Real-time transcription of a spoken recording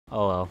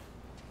Oh well.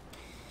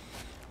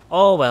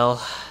 Oh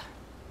well.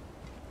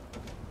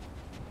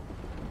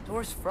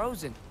 Door's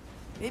frozen.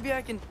 Maybe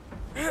I can...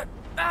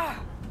 Ah!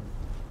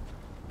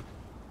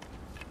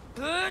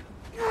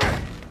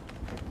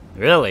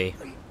 Really?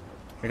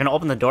 You're gonna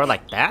open the door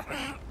like that?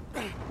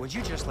 Would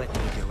you just let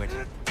me do it?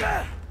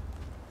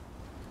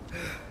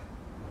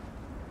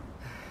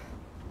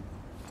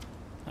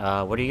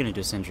 What are you gonna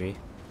do, Sindri?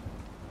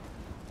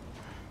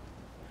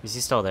 Is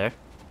he still there?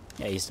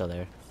 Yeah, he's still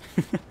there.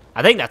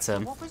 I think that's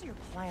him. What was your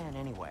plan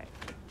anyway?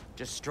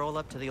 Just stroll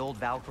up to the old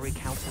Valkyrie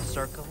Council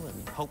Circle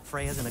and hope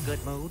Freya's in a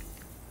good mood?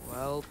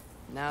 Well,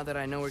 now that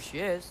I know where she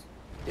is,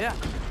 yeah,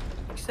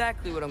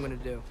 exactly what I'm gonna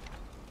do.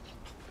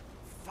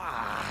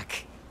 Fuck.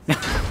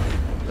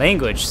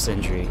 Language,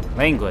 Sindri.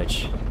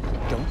 Language.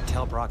 Don't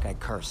tell Brock I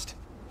cursed.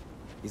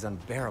 He's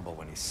unbearable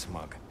when he's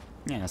smug.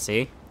 Yeah,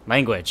 see?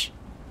 Language.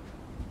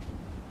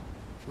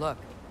 Look,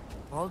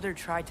 Baldur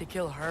tried to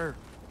kill her.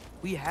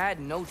 We had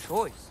no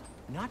choice.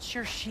 Not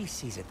sure she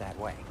sees it that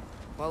way.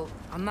 Well,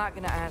 I'm not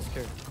gonna ask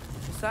her.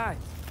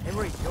 Besides, they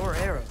were your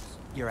arrows.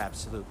 You're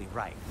absolutely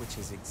right, which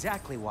is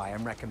exactly why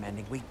I'm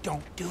recommending we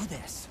don't do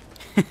this.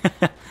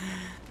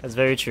 That's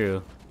very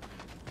true.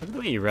 Look at the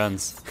way he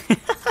runs.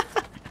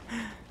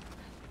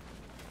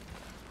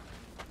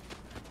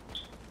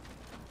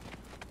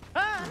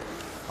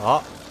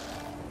 Oh.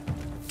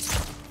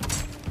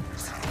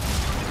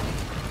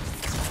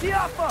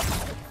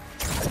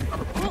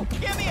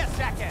 Give me a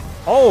second!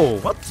 Oh,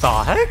 what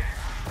the heck?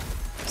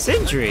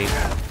 Sindri.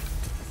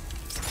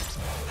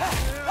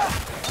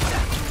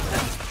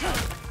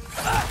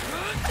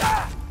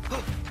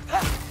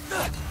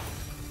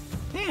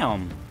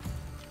 Damn.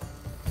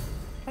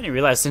 I didn't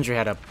realize Sindri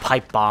had a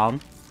pipe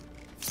bomb.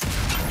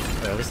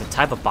 Or at least a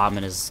type of bomb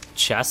in his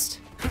chest.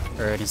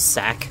 Or in his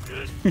sack.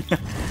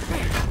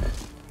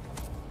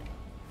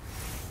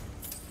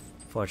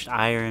 Forged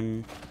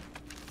iron.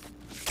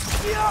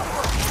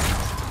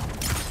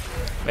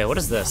 Wait, what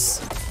is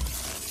this?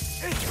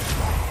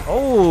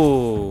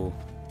 Oh!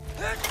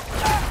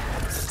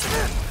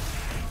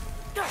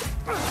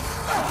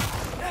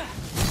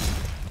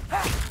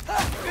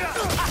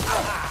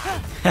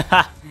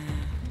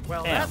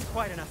 Well, Damn. that's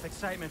quite enough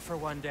excitement for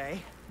one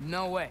day.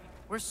 No way.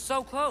 We're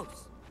so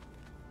close.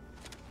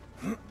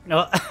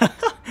 No.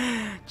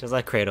 Just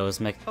like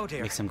Kratos Oh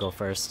dear. makes him go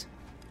first.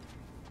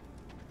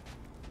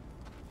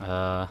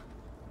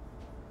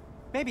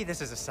 Maybe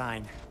this is a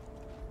sign.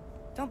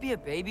 Don't be a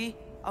baby.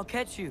 I'll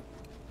catch you.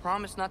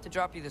 Promise not to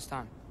drop you this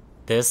time.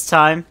 This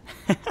time?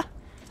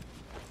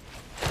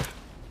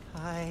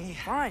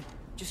 Fine.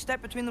 Just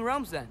step between the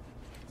realms then.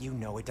 You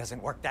know it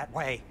doesn't work that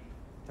way.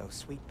 Though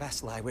sweet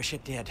Bessel, I wish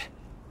it did.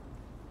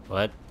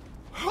 What?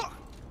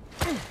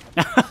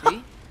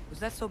 See? Was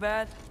that so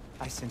bad?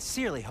 I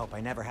sincerely hope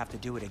I never have to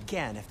do it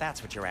again, if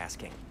that's what you're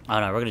asking. Oh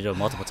no, we're gonna do it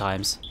multiple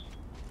times.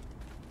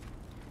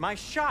 My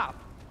shop!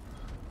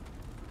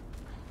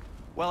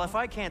 Well, if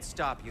I can't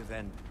stop you,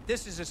 then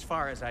this is as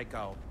far as I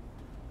go.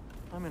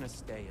 I'm gonna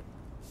stay and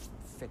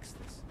fix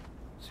this.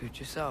 Suit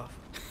yourself.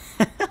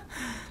 I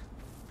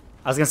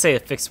was gonna say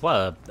fix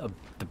what?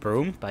 The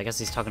broom? But I guess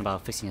he's talking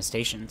about fixing his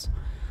stations.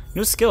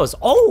 New skills.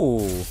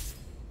 Oh!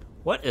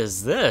 What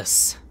is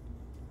this?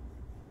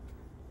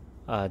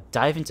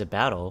 Dive into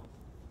battle.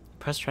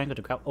 Press triangle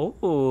to grab.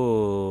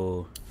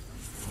 Oh!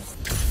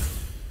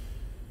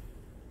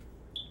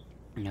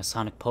 Yeah,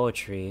 sonic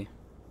poetry.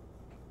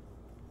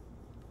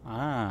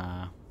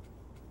 Ah.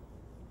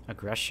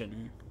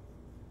 Aggression.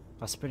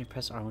 While sprinting,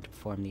 press R1 to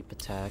perform leap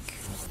attack.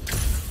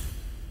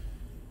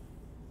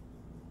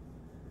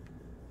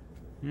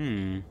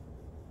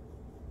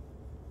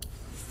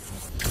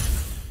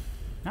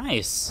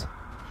 Nice.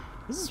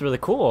 This is really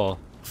cool.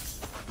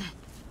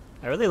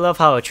 I really love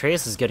how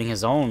Atreus is getting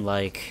his own,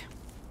 like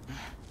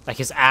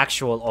his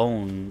actual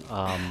own,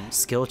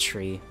 skill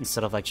tree,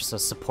 instead of, like, just a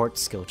support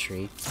skill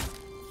tree.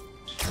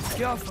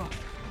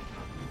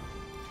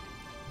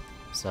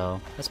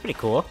 So, that's pretty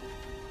cool.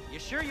 You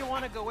sure you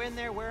want to go in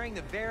there wearing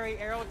the very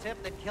arrow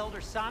tip that killed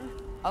her son?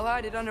 I'll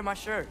hide it under my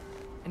shirt.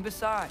 And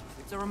besides,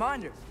 it's a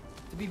reminder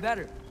to be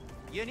better.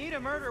 You need a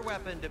murder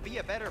weapon to be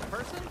a better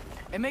person?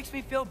 It makes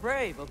me feel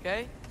brave,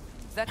 okay?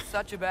 Is that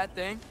such a bad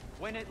thing?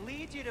 When it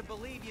leads you to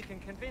believe you can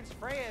convince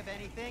Freya of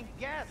anything,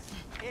 yes,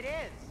 it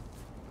is.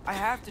 I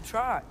have to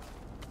try.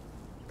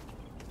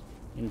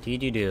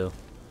 Indeed you do.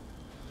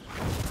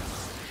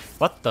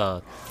 What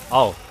the?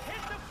 Oh.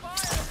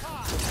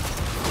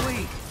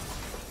 Please.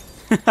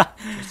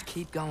 Just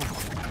keep going.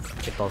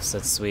 They both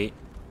said sweet.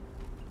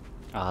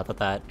 I thought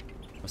that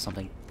was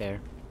something there.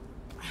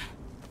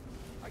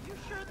 Are you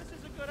sure this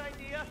is a good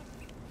idea?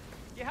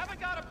 You haven't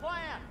got a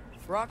plan.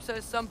 Brock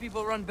says some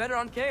people run better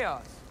on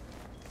chaos.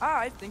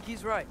 I think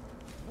he's right.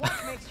 What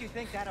makes you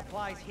think that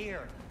applies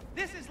here?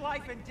 This is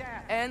life and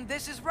death. And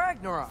this is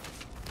Ragnarok.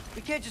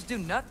 We can't just do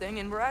nothing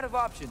and we're out of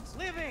options.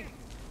 Living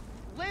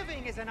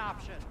is an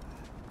option.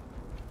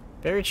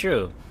 Very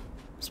true.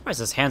 I'm surprised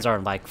his hands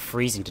aren't, like,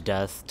 freezing to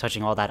death,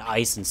 touching all that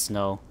ice and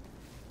snow.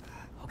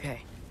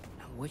 Okay,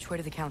 now which way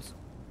to the council?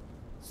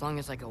 As long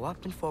as I go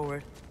up and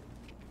forward,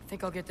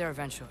 think I'll get there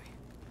eventually.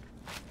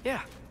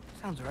 Yeah,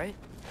 sounds right.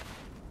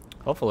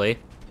 Hopefully.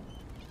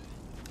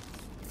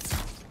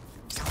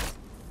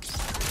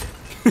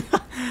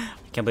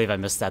 Can't believe I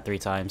missed that 3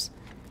 times.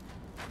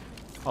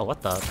 Oh,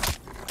 what the?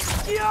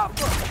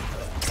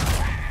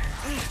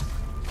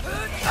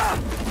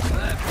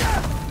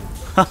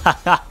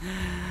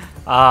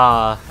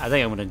 I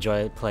think I'm gonna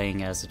enjoy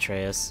playing as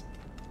Atreus.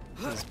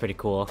 It's pretty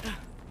cool.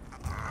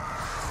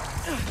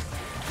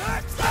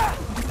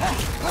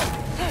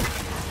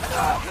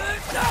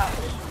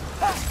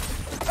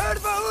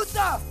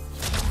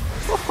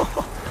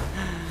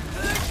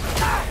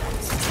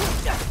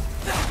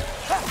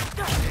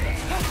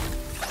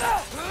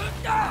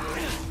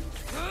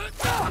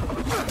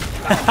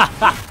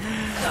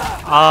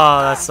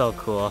 Oh, that's so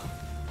cool.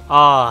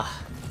 Oh,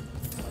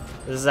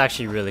 this is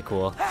actually really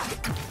cool.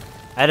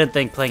 I didn't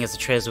think playing as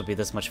Atreus would be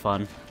this much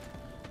fun.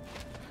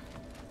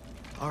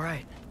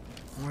 Alright,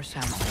 more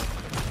sounds.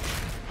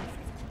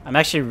 I'm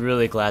actually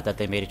really glad that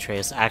they made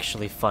Atreus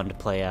actually fun to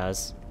play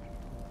as.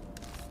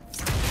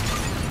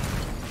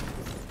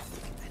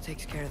 That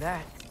takes care of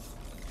that.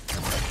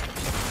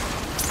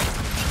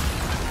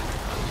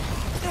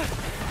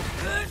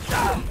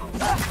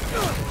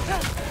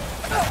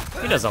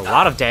 He does a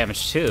lot of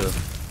damage too.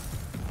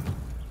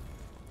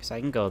 Because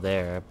I can go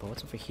there, but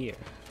what's over here?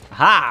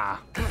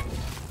 Aha!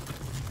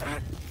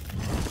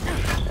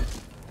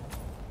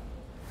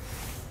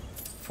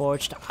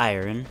 Forged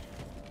iron.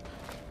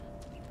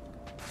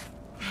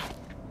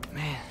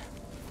 Man,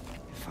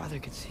 if Father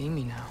could see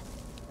me now,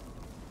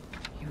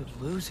 he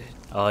would lose it.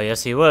 Oh,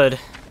 yes, he would.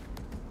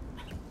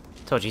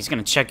 Told you, he's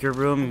gonna check your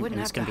room and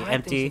Wouldn't it's have gonna to be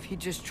hide things empty. if he'd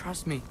just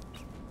trust me.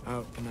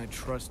 How can I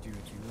trust you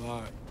if you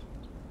lie?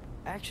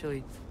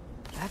 Actually,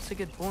 that's a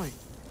good point.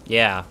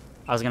 Yeah,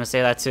 I was gonna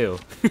say that too.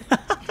 Yeah,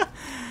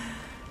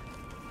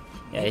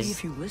 Maybe he's...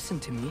 if you listen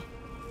to me.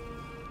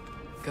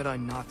 Could I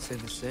not say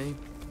the same?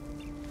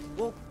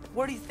 Well,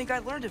 where do you think I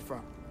learned it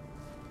from?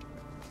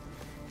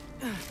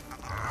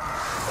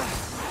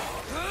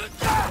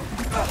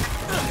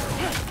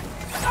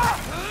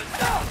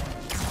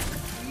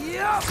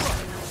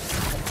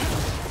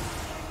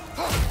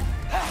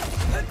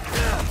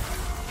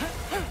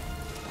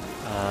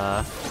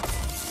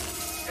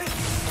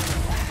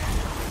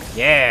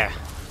 Yeah.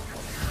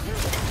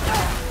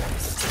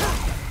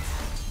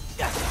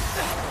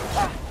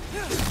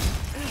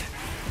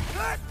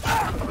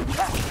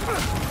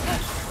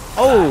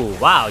 Oh,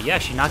 wow, you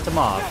actually knocked him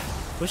off.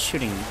 Who's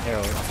shooting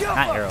arrows?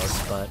 Not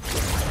arrows, but...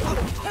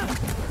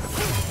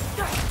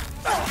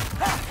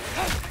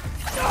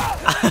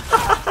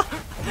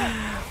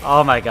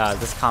 Oh my god,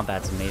 this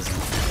combat's amazing.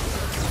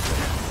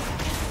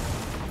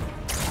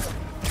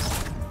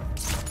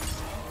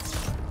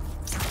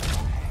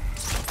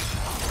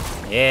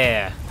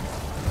 Yeah.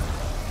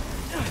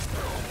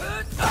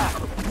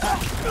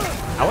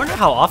 I wonder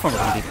how often we're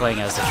going to be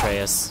playing as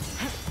Atreus.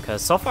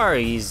 Because so far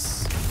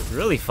he's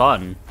really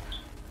fun.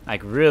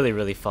 Like, really,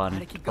 really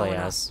fun to play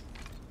as.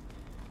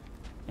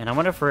 And I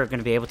wonder if we're going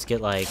to be able to get,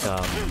 like,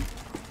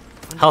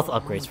 health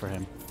upgrades for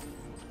him.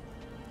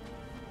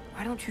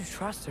 Why don't you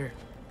trust her?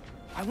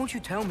 Why won't you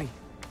tell me?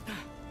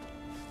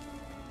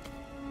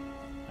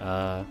 What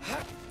are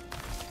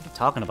you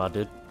talking about,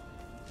 dude?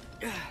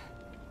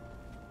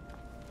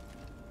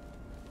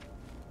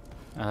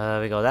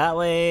 We go that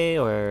way,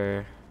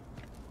 or...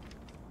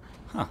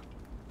 Huh.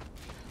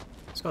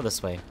 Let's go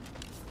this way.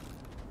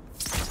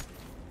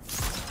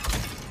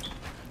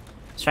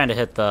 I was trying to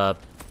hit the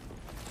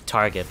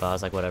target, but I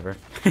was like, whatever.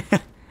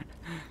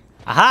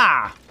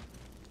 Aha!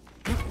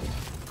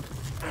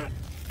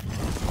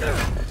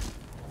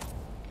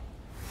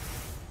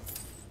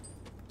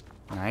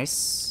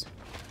 Nice.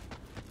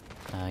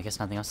 I guess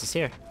nothing else is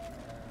here.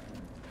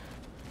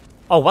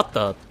 Oh, what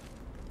the?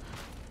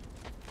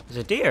 There's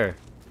a deer.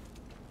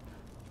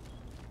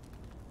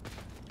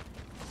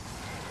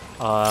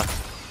 Huh.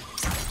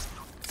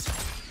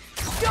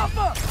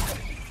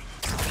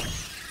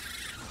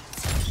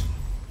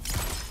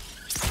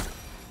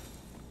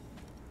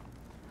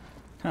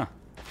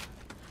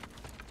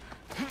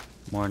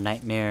 More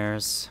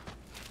nightmares.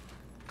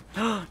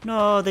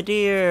 No, the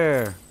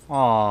deer.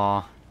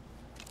 Aw.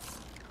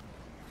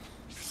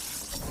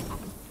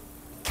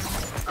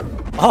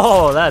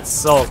 Oh, that's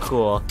so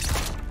cool.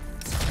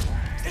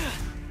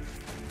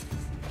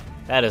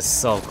 That is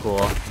so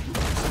cool.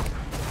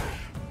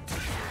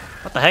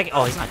 What the heck?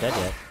 Oh, he's not dead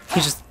yet.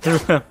 He just threw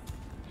him.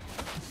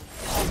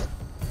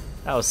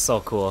 That was so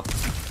cool.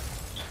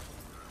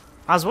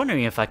 I was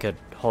wondering if I could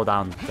hold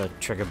down the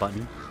trigger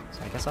button.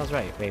 So I guess I was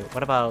right. Wait,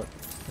 what about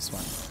this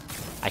one?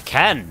 I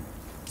can!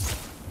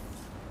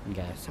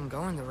 Okay. Guess I'm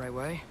going the right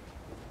way.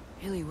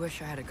 Really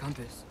wish I had a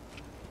compass.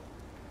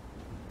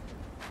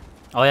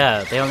 Oh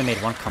yeah, they only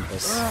made one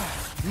compass.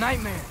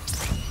 Nightmare!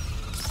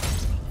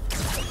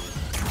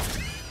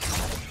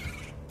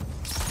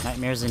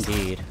 Nightmares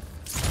indeed.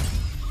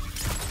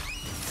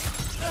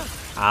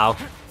 Ow.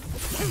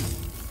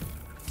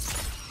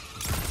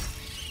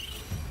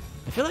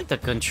 I feel like the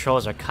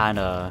controls are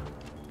kinda...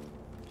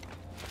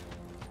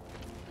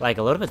 like,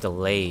 a little bit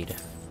delayed.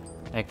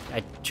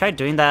 I tried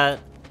doing that.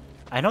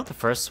 I know the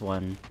first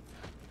one.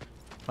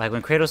 Like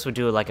when Kratos would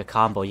do like a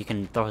combo, you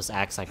can throw his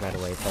axe like right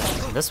away.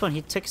 But this one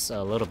he takes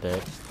a little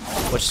bit,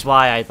 which is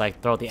why I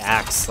like throw the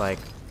axe like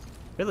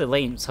really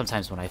late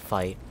sometimes when I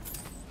fight.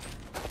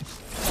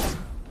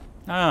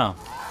 I don't know.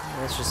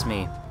 That's just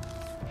me.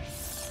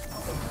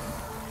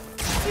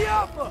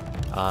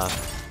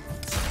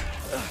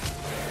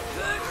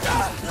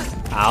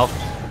 Ow.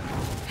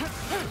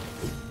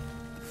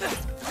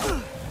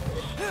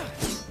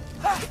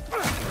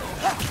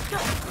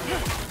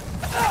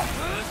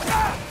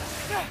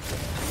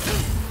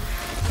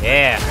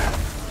 Yeah.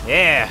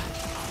 Yeah.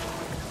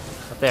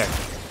 Up there.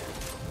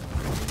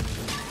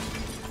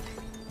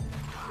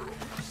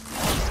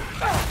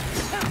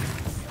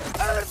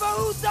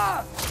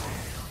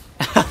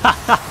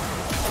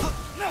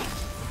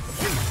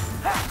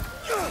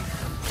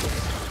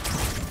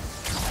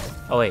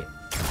 Oh wait.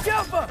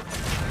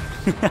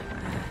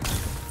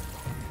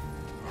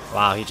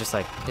 Wow, he just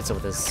like hits it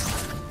with his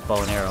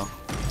bow and arrow.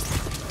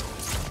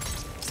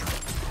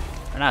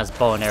 Or not his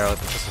bow and arrow, but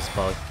just his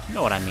bow. You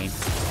know what I mean.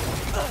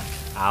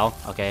 Ow,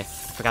 okay.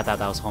 Forgot that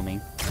was homing.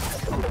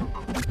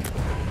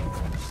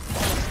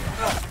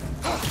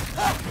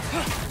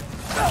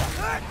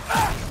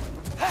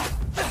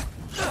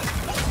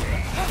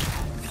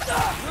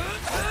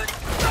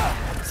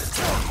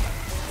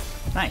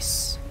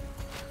 Nice.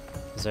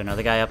 Is there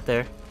another guy up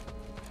there?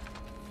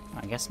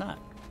 I guess not.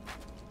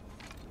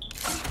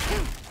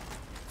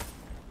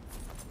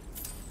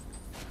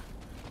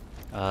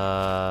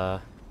 I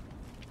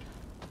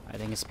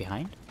think it's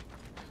behind.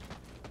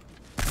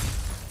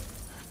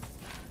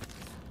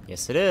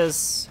 Yes, it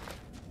is.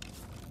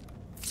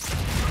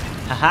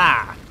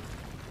 Haha!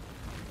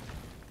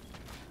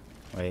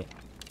 Wait,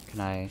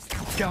 can I?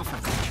 Go for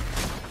it.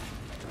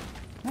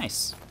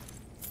 Nice.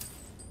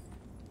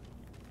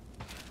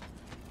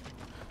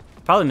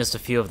 Probably missed a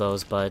few of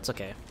those, but it's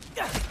okay.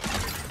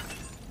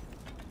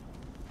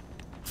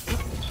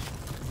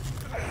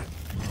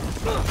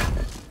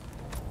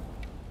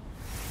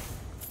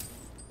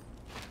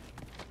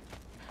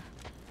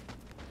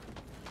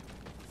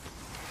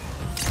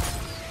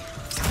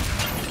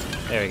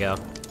 There we go.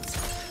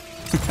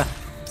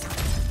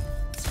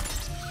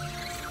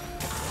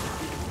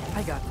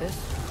 I got this,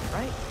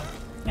 right?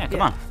 Yeah,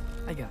 come on.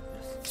 I got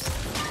this.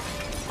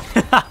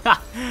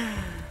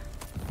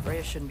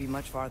 Freya shouldn't be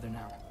much farther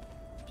now.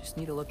 Just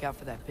need to look out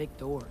for that big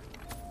door.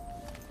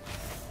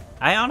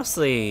 I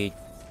honestly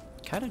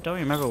kind of don't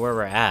remember where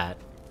we're at.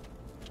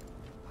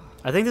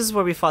 I think this is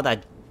where we fought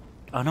that...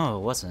 Oh no,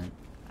 it wasn't.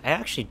 I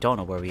actually don't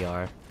know where we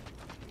are.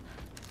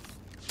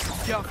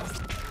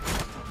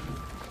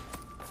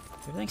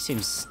 Everything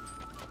seems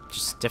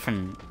just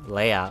different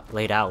laid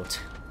out.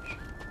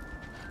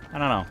 I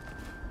don't know.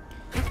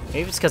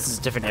 Maybe it's because it's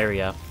a different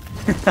area.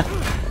 Is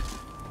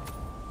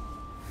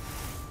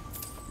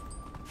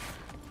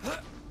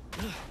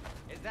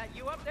that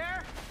you up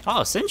there?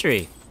 Oh,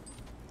 Sindri.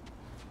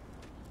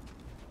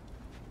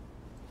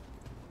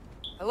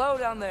 Hello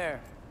down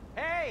there.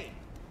 Hey!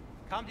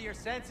 Come to your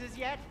senses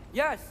yet?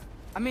 Yes.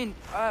 I mean,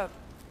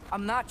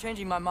 I'm not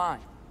changing my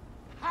mind.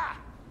 Ha!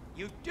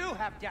 You do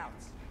have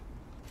doubts.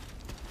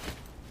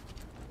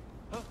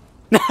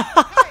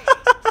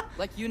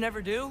 Like you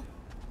never do?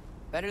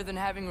 Better than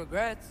having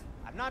regrets.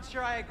 I'm not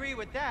sure I agree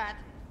with that,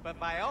 but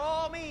by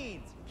all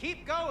means,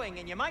 keep going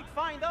and you might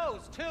find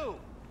those too.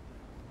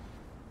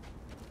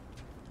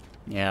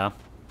 Yeah,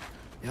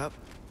 Yep,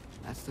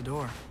 that's the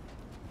door.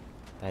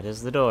 that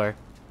is the door.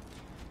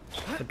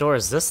 What door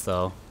is this,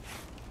 though?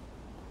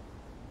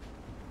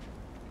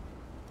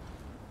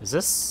 Is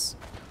this...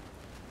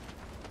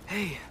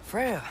 Hey,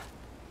 Freya.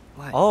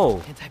 What?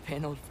 Oh. Can't I pay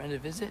an old friend a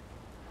visit?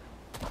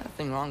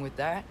 Nothing wrong with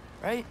that,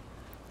 right?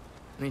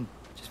 I mean,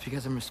 just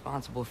because I'm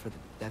responsible for the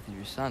death of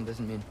your son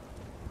doesn't mean...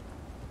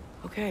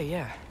 Okay,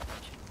 yeah.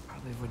 Should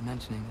probably avoid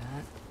mentioning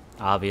that.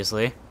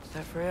 Obviously. Is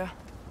that Freya?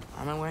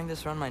 Am I wearing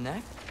this around my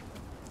neck?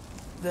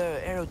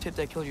 The arrow tip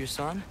that killed your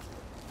son?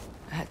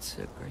 That's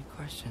a great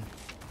question.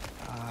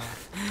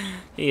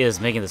 He is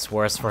making this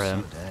worse for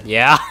him. so dead.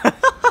 Yeah.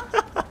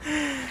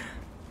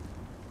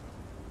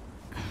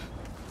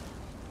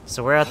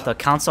 So we're at the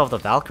Council of the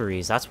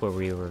Valkyries. That's where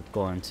we were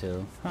going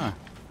to. Huh.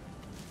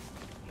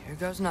 Here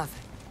goes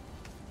nothing.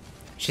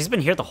 She's been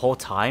here the whole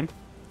time?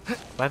 What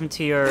happened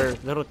to your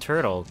little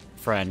turtle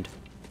friend?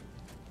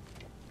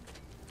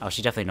 Oh,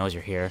 she definitely knows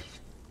you're here.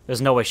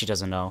 There's no way she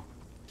doesn't know.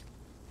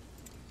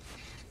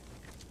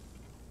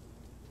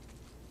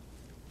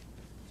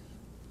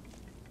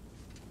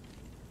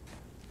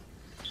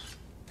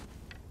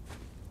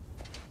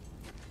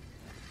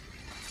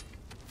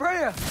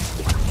 Freya!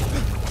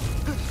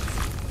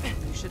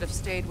 You should have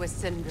stayed with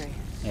Sindri.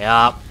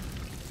 Yeah.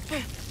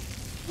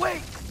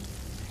 Wait!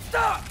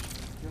 Stop!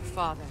 Your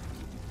father.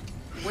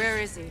 Where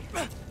is he?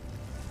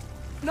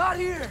 Not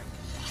here!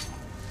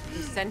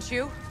 He sent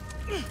you?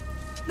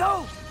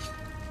 No!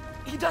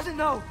 He doesn't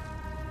know!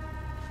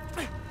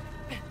 You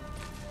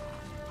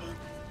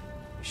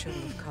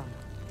shouldn't have come.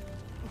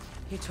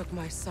 He took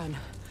my son.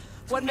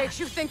 What makes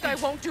you think I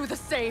won't do the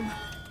same?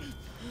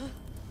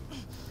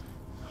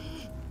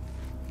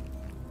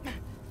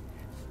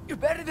 You're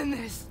better than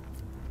this.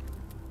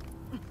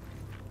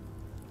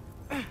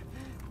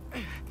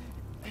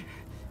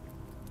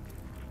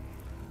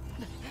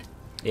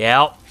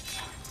 Yeah.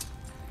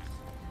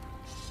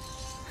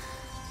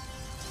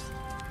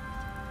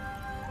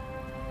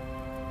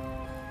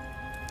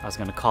 I was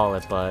gonna call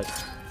it, but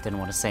didn't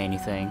want to say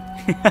anything.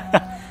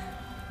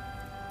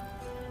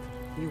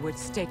 You would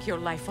stake your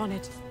life on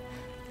it.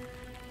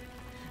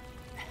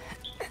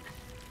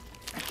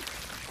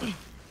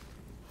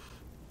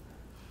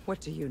 What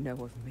do you know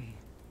of me?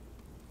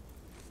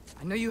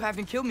 I know you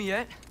haven't killed me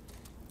yet.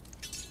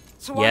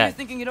 So while you're Yet.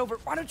 thinking it over,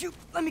 why don't you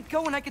let me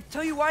go and I can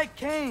tell you why I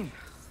came?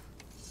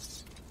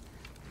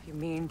 You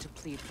mean to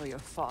plead for your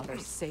father,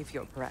 save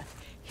your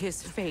breath.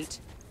 His fate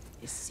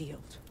is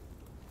sealed.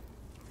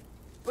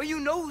 But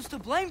you know who's to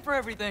blame for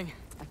everything.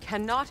 I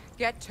cannot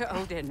get to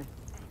Odin.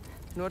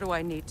 Nor do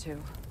I need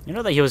to. You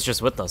know that he was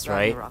just with us,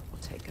 right? Ragnarok will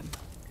take him.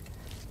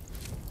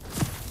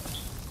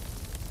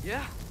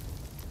 Yeah?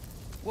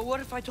 Well,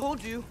 what if I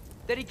told you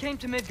that he came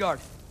to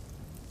Midgard?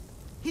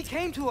 He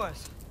came to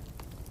us.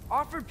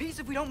 Offered peace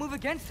if we don't move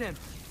against him.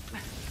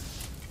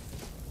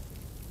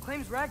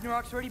 Claims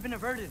Ragnarok's already been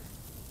averted.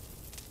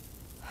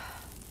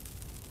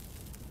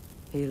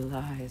 He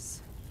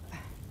lies.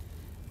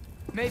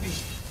 Maybe.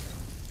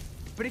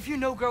 But if you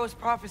know Groa's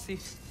prophecy,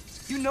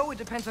 you know it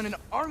depends on an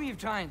army of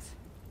giants.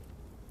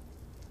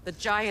 The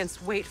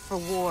giants wait for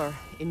war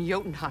in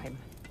Jotunheim.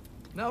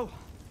 No.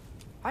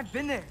 I've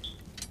been there.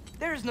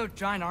 There is no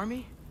giant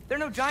army. There are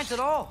no giants at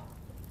all.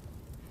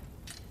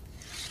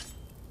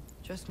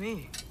 Just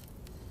me.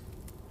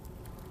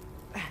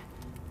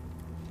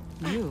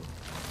 You.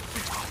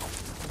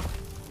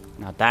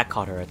 Now that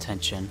caught her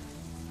attention.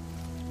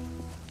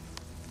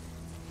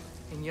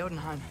 In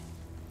Jotunheim,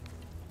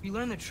 we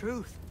learn the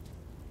truth.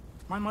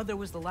 My mother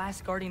was the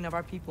last guardian of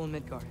our people in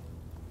Midgard.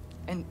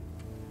 And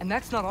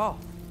that's not all.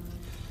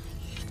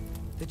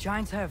 The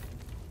giants have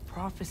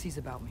prophecies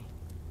about me.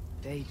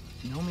 They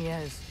know me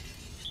as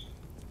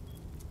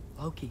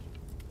Loki.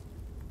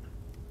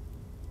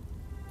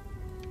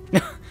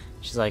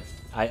 She's like,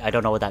 I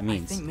don't know what that I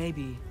means. think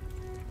maybe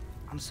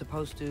I'm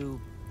supposed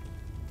to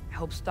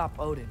help stop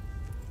Odin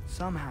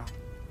somehow.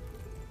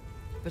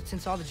 But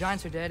since all the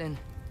giants are dead and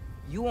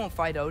you won't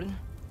fight Odin,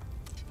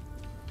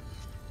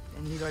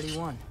 then he's already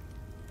won.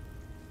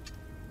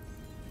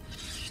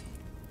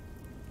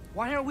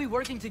 Why aren't we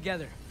working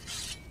together?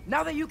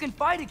 Now that you can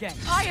fight again!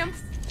 I am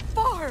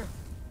far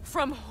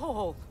from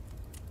whole.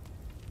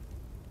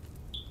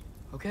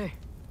 Okay.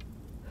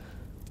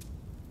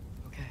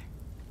 Okay.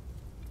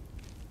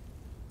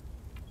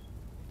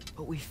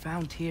 But we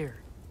found here.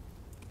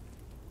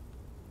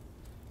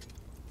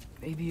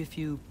 Maybe if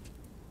you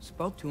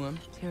spoke to him.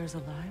 Tyr's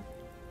alive?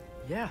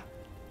 Yeah.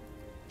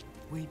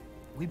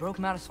 We broke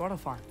him out of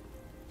Svartalfheim.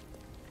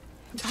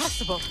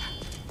 Impossible.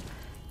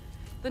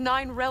 The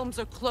 9 realms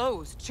are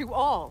closed to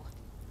all.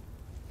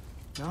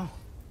 No.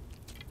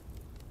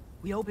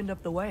 We opened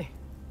up the way.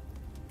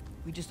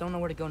 We just don't know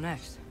where to go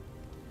next.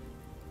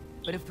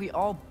 But if we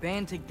all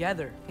band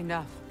together...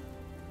 Enough.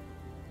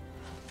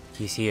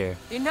 He's here.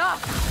 Enough!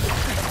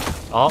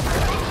 Oh.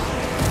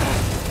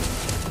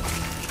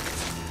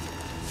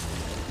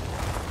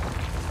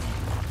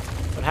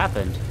 What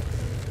happened?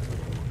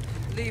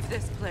 Leave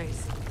this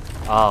place.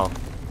 Oh.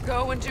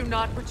 Go and do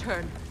not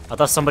return. I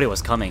thought somebody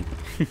was coming.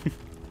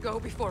 Go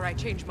before I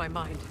change my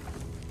mind.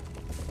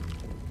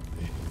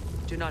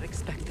 Do not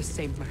expect the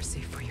same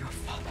mercy for your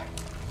father.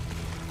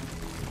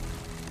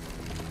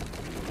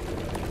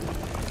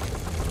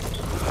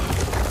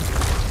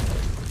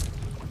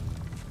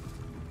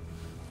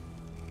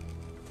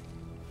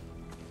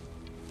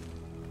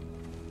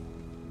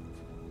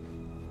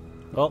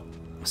 Well,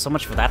 so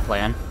much for that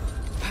plan.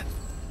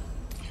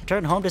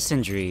 Return home to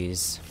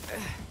Sindri's.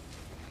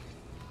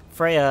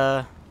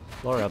 Freya.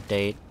 Lore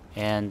update.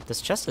 And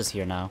this chest is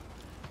here now.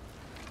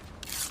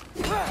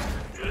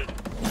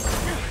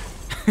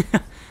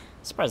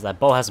 Surprised that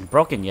bow hasn't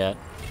broken yet.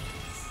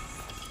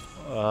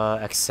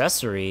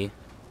 Accessory.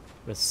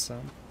 With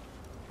some...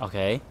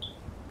 Okay.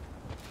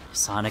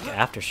 Sonic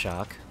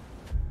Aftershock.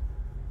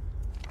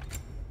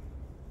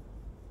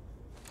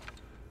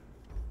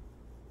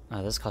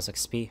 This costs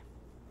XP.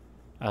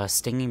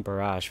 Stinging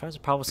Barrage. Fires a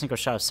powerful single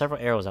shot of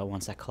several arrows at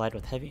once that collide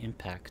with heavy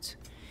impact.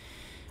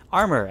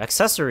 Armor.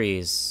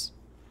 Accessories.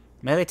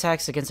 Melee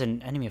attacks against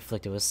an enemy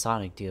afflicted with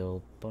Sonic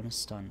deal bonus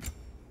stun.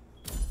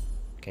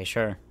 Okay,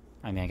 sure.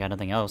 I mean, I got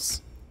nothing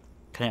else.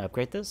 Can I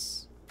upgrade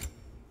this?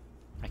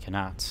 I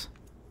cannot.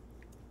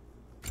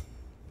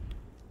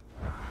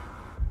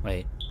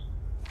 Wait.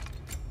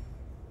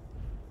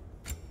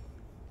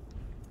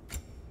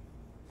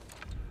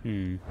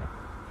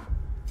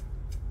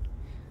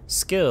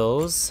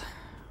 Skills.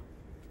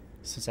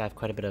 Since I have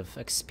quite a bit of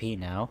XP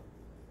now.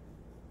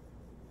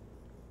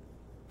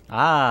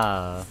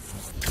 Ah.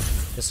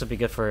 This would be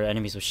good for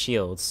enemies with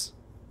shields.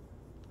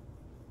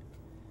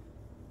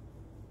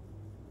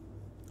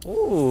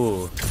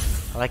 Ooh.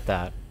 I like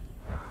that.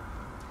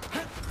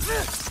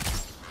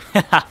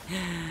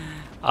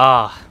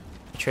 Ah.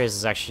 Atreus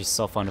is actually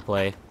so fun to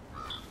play.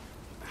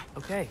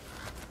 Okay,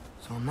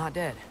 so I'm not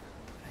dead.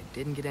 I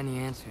didn't get any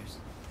answers.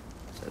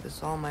 So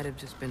this all might have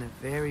just been a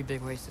very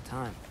big waste of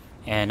time.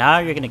 And now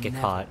you're gonna I'll get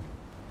never, caught.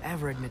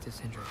 Ever admit to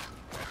Sindri.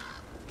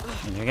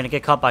 And you're gonna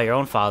get caught by your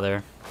own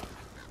father.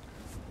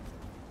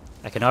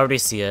 I can already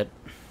see it.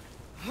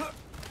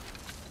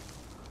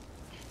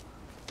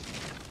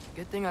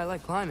 Good thing I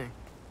like climbing.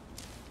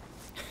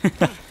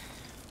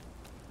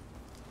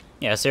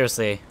 Yeah,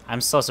 seriously.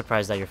 I'm so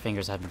surprised that your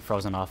fingers haven't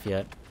frozen off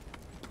yet.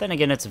 Then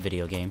again, it's a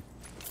video game.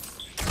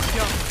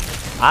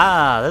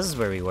 Ah, this is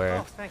where we were.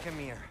 Oh, thank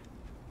Amir.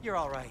 You're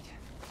all right.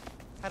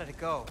 How did it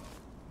go?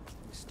 I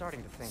was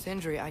starting to think.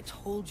 Sindri, I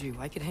told you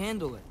I could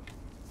handle it.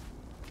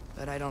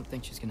 But I don't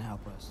think she's gonna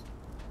help us.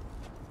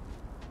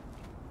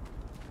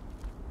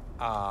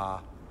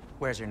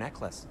 Where's your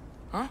necklace?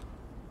 Huh?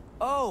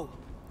 Oh!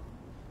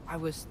 I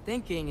was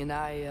thinking and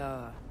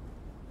I,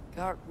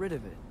 got rid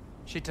of it.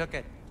 She took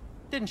it,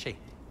 didn't she?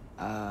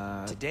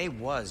 Today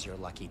was your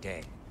lucky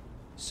day.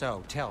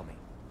 So, tell me,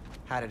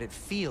 how did it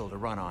feel to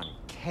run on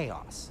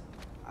chaos?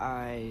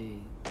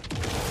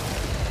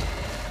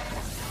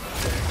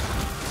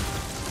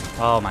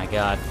 Oh my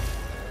god.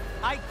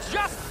 I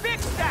just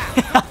fixed that!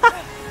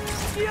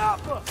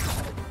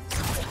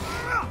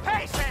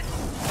 Patience!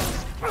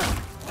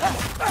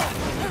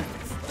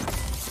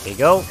 There you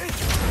go.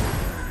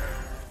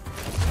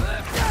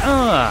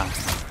 Oh,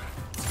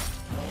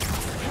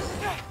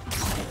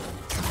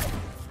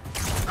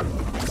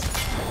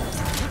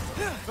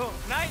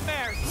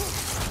 nightmares!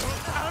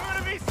 I'm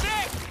gonna be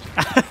sick!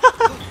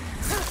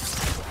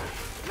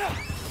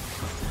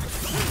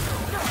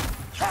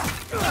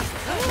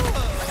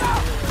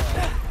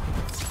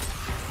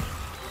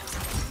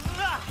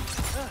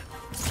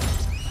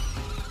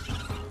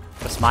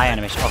 What's my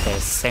animation? Okay,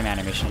 it's the same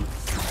animation.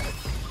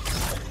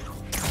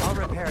 I'll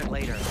repair it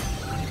later.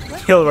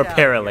 He'll Get out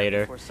repair of it here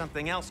later. before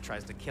something else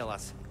tries to kill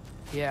us.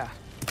 Yeah,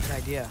 good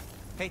idea.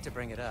 Hate to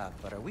bring it up,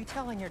 but are we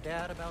telling your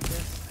dad about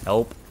this?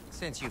 Nope.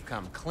 Since you've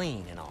come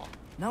clean and all.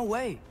 No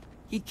way.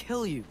 He'd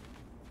kill you.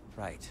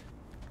 Right.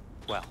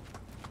 Well,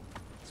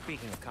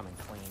 speaking of coming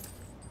clean,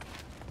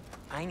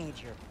 I need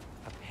your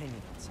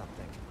opinion on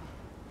something.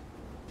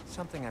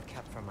 Something I've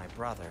kept from my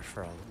brother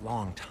for a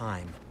long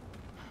time.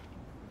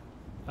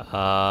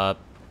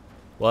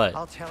 What?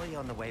 I'll tell you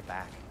on the way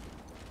back.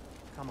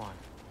 Come on.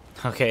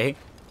 Okay.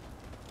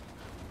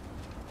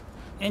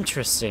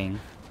 Interesting.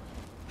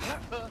 Did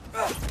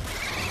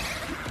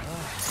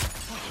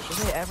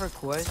they ever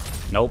quit?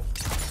 Nope.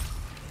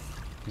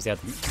 He's got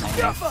the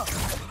nightmare.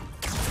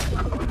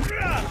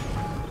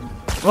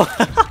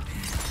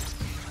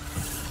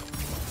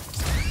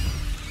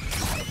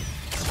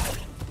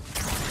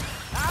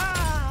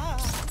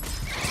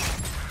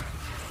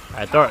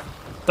 Alright, throw it.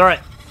 Throw it.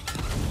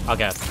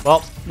 Okay, well.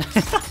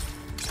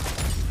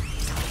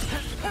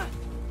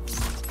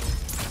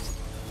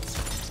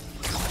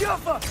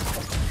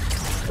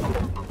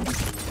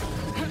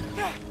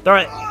 Throw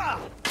it.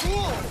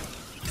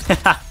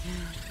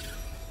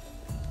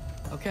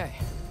 Okay,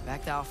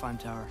 back to Alfheim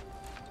Tower.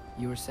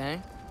 You were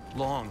saying?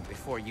 Long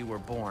before you were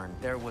born,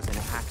 there was an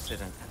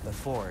accident at the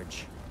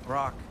forge.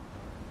 Brock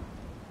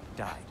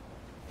died.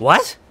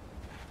 What?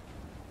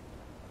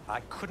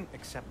 I couldn't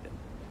accept it.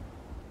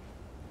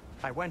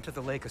 I went to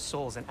the Lake of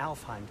Souls in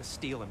Alfheim to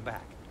steal him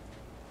back.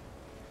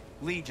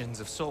 Legions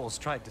of souls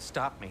tried to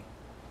stop me.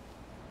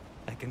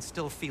 I can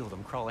still feel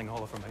them crawling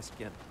all over my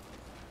skin.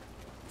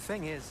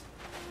 Thing is,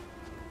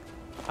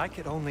 I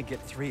could only get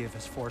 3 of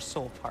his 4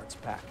 soul parts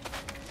back.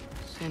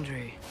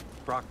 Sindri.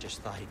 Brock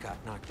just thought he got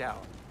knocked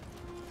out.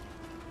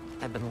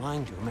 I've been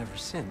lying to him ever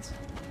since.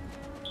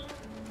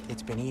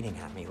 It's been eating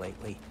at me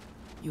lately.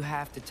 You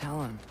have to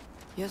tell him.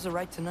 He has a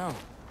right to know.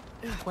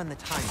 When the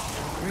time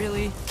comes,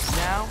 Really?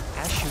 Now?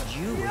 as should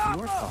you with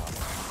your father.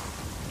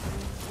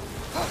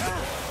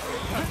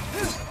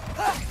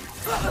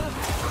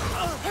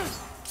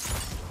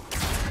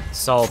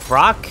 So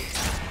Brock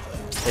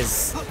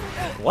is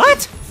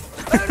what?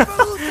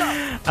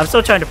 I'm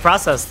still trying to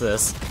process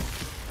this.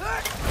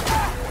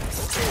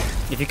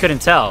 If you couldn't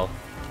tell,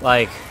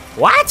 like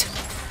what?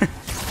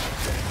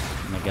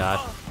 Oh my god!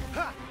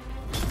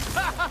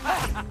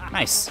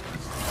 Nice.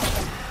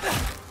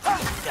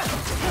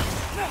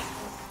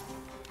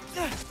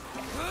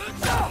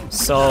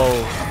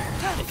 So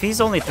if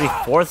he's only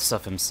 3/4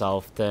 of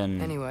himself,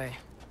 then Anyway,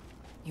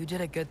 you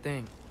did a good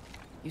thing.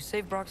 You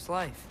saved Brock's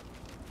life.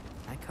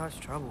 I caused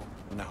trouble.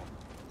 No.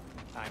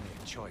 I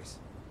made a choice.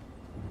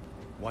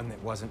 One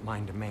that wasn't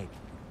mine to make.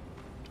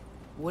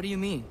 What do you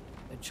mean?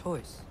 A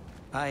choice?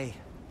 I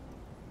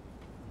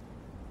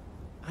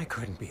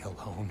couldn't be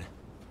alone.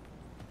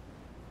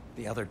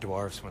 The other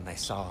dwarves, when they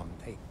saw him,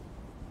 they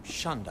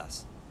shunned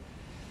us.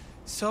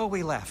 So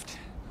we left.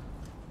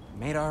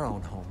 Made our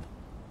own home.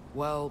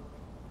 Well,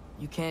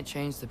 you can't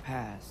change the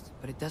past,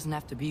 but it doesn't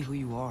have to be who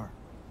you are.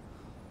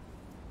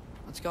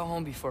 Let's go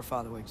home before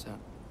Father wakes up.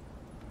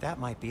 That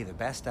might be the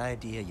best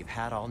idea you've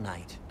had all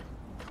night.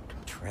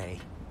 Trey.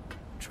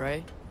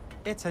 Trey?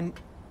 It's an...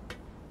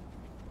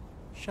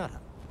 Shut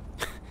up.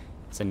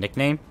 it's a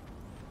nickname.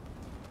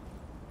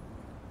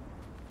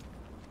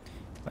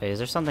 Wait, is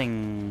there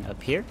something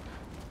up here?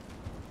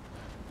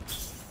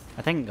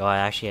 I think, oh,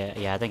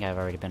 actually, yeah, I think I've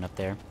already been up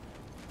there.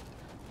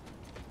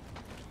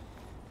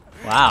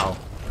 Wow.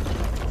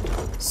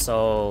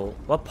 So,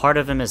 what part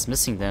of him is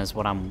missing then is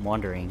what I'm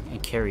wondering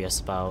and curious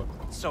about.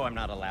 So I'm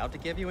not allowed to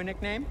give you a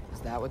nickname?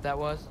 Is that what that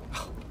was?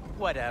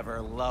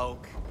 Whatever,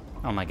 Loke.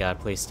 Oh my god,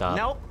 please stop.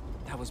 Nope.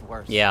 That was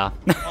worse. Yeah.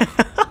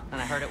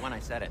 And I heard it when I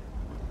said it.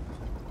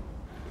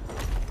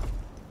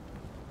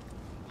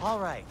 All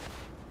right.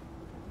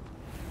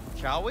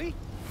 Shall we?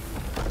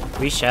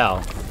 We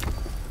shall.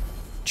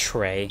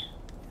 Trey.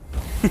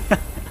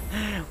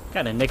 What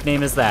kind of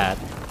nickname is that?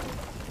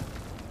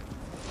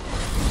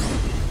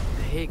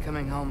 I hate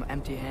coming home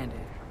empty-handed.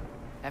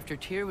 After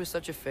Tyr was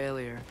such a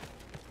failure,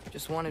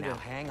 just wanted Now to...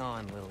 hang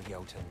on, little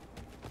Jotun.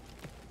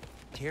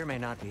 Tyr may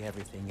not be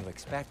everything you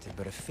expected,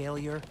 but a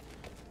failure?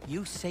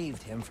 You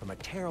saved him from a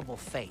terrible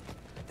fate.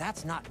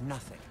 That's not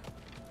nothing.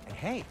 And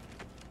hey,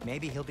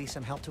 maybe he'll be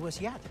some help to us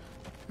yet.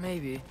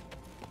 Maybe.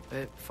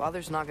 But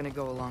Father's not gonna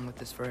go along with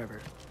this forever.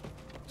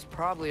 He's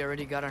probably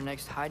already got our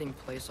next hiding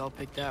place all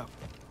picked out.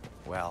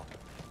 Well,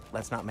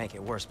 let's not make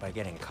it worse by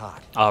getting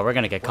caught. Oh, we're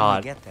gonna get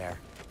caught. When we get there,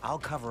 I'll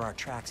cover our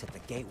tracks at the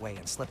gateway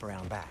and slip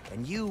around back.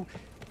 And you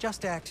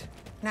just act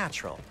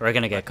natural. We're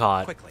gonna get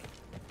caught. Quickly.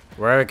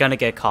 We're gonna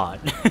get caught.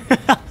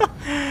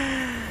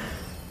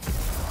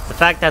 The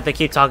fact that they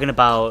keep talking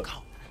about,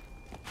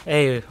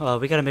 hey,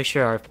 we gotta make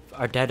sure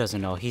our dad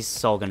doesn't know. He's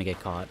so gonna get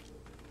caught.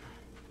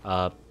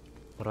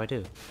 What do I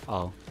do?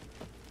 Oh.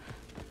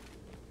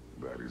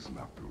 That is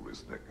not the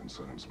risk that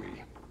concerns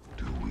me.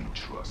 Do we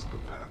trust the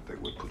path they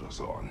would put us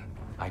on?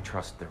 I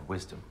trust their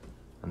wisdom,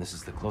 and this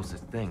is the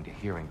closest thing to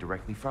hearing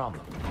directly from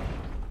them.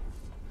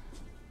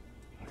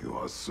 You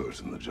are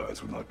certain the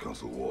Giants would not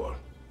counsel war?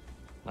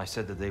 I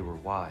said that they were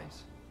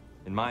wise.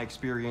 In my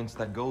experience,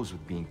 that goes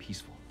with being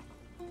peaceful.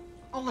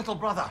 Oh, little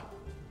brother.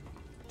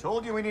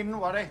 Told you we needn't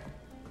worry.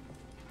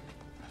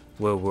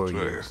 Where were you?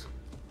 Atreus,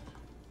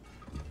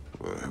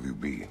 where have you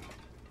been?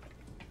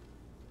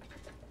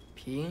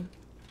 Peeing?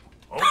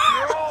 Hope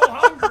you're all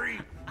hungry.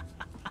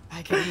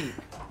 I can eat.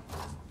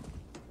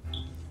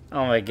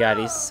 Oh my god,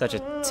 he's such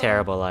a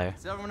terrible liar.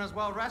 Is everyone as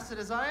well rested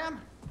as I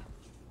am?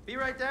 Be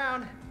right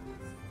down.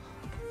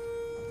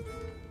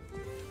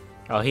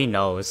 Oh, he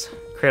knows.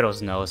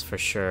 Kratos knows for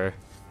sure.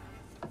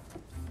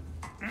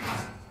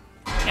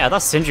 Yeah, I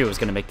thought Sindri was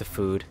gonna make the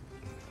food.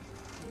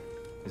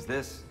 Is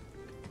this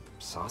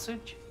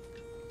sausage?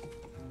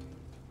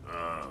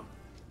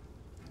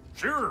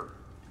 Sure.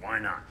 Why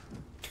not?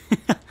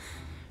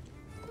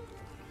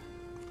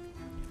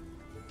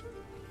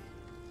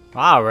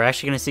 Wow, we're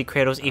actually gonna see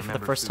Kratos I eat for the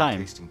remember first food time.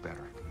 tasting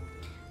better.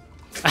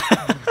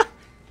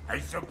 I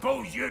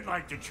suppose you'd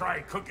like to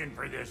try cooking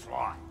for this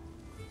lot.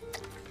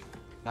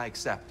 I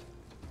accept.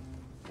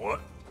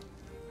 What?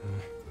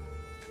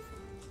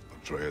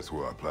 Atreus, we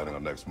are planning our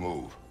next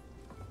move.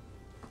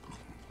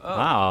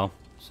 Wow.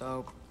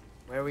 So,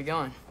 where are we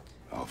going?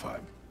 Alfheim.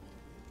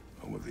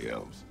 Home with the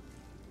elves.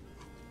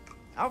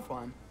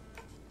 Alfheim?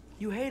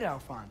 You hate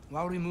Alfheim.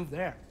 Why would we move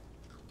there?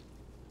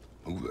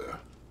 Move there.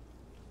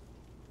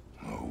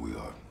 No, we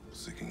are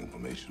seeking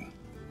information.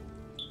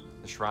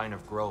 The Shrine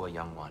of Groa,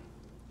 young one.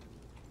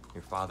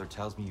 Your father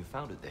tells me you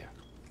found it there.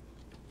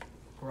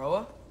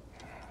 Groa?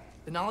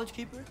 The Knowledge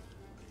Keeper?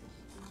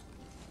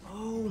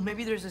 Oh,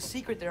 maybe there's a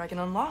secret there I can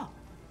unlock.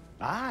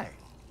 Aye.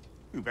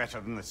 Who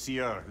better than the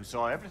seer who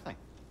saw everything?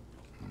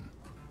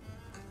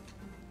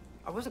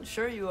 I wasn't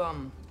sure you,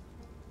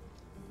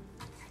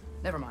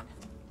 Never mind.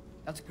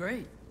 That's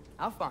great.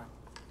 Alfheim.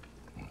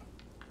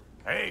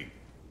 Hey,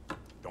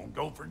 don't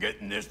go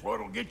forgetting this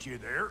what'll get you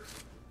there.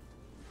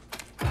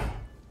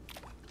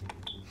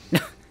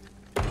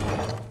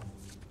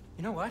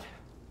 You know what?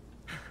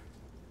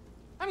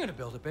 I'm gonna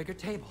build a bigger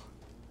table.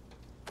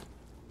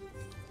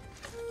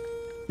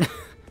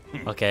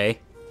 Okay.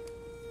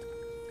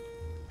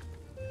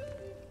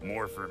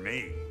 More for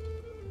me.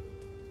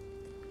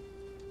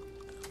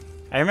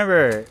 I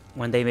remember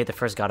when they made the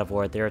first God of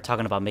War, they were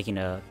talking about making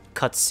a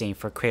cutscene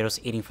for Kratos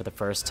eating for the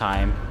first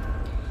time.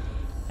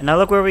 And now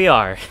look where we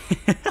are.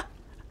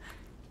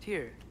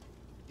 Tyr,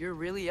 you're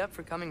really up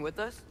for coming with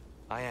us?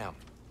 I am.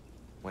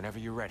 Whenever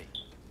you're ready.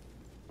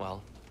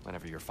 Well,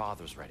 whenever your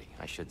father's ready,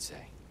 I should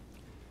say.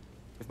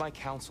 If my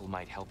counsel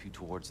might help you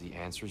towards the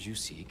answers you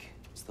seek,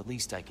 it's the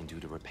least I can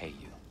do to repay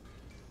you.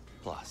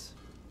 Plus,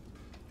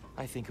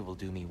 I think it will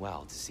do me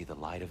well to see the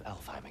light of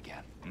Alfheim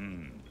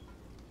again.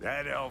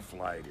 That elf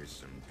light is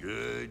some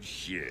good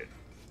shit.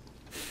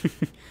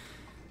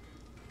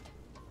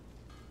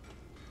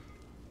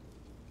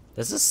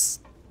 This is...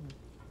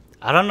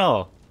 I don't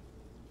know.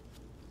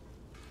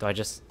 Do I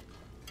just...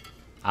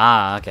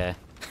 Ah, okay.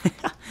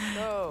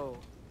 So,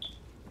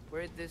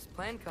 where'd this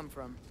plan come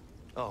from?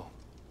 Oh,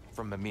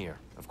 from Mimir,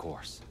 of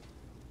course.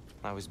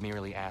 I was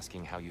merely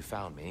asking how you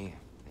found me,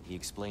 and he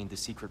explained the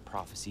secret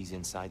prophecies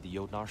inside the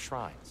Jotnar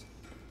shrines.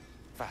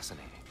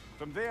 Fascinating.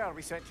 From there,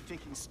 we set to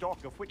taking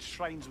stock of which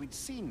shrines we'd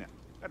seen,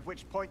 at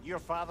which point your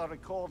father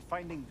recalled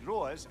finding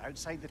Groas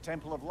outside the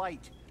Temple of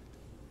Light.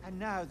 And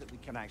now that we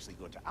can actually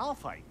go to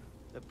Alfheim,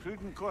 The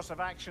prudent course of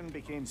action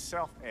became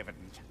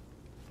self-evident.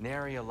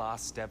 Nary a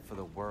lost step for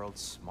the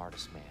world's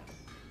smartest man.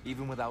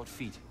 Even without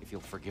feet, if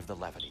you'll forgive the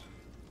levity.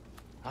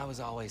 I was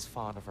always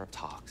fond of our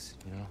talks,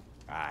 you know?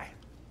 Aye.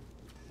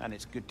 And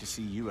it's good to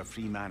see you a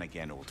free man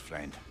again, old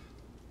friend.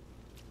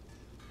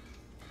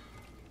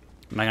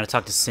 Am I gonna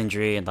talk to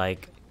Sindri and,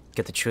 like,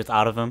 get the truth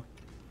out of him?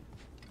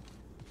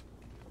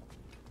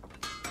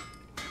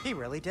 He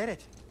really did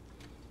it.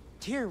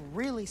 Tyr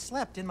really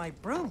slept in my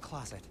broom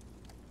closet.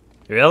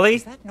 Really?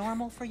 Is that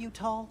normal for you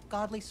tall,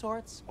 godly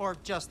sorts? Or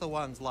just the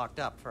ones locked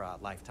up for a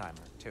lifetime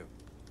or two?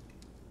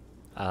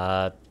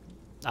 I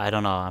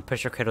don't know. I'm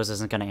pretty sure Kratos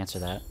isn't gonna answer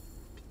that.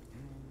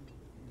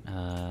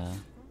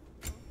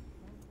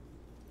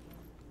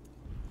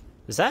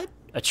 Is that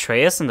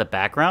Atreus in the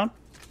background?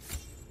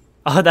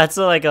 Oh, that's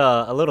like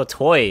a little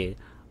toy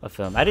of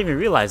him. I didn't even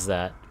realize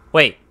that.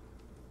 Wait,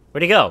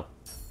 where'd he go?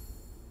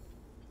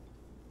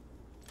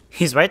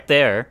 He's right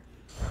there.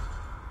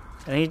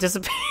 And he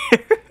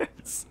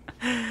disappears.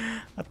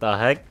 What the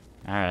heck?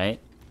 Alright.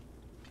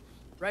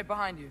 Right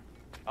behind you.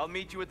 I'll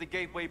meet you at the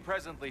gateway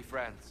presently,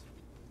 friends.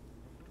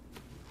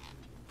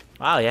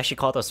 Wow, he actually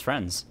called us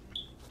friends.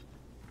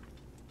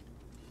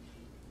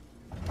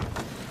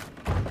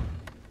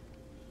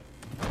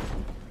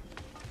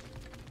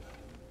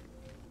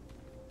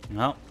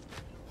 Well,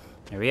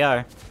 here we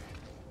are.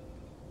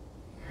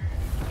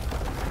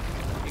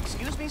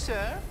 Excuse me,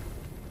 sir.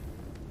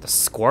 The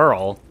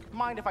squirrel.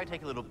 Mind if I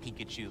take a little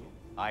peek at you?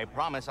 I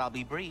promise I'll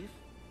be brief.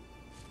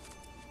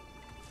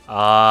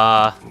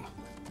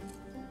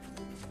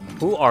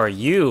 Who are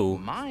you?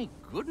 My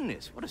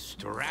goodness, what a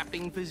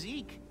strapping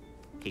physique.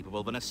 Capable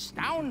of an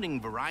astounding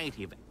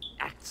variety of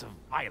acts of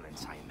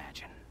violence, I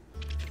imagine.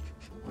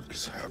 What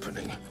is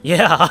happening?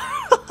 Yeah.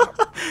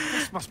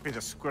 This must be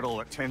the squirrel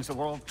that tends the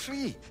world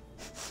tree.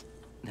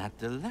 That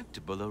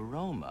delectable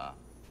aroma.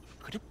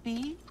 Could it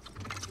be?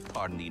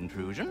 Pardon the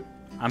intrusion.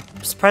 I'm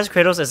surprised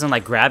Kratos isn't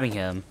like grabbing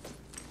him.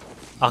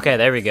 Okay,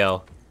 there we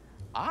go.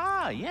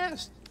 Ah,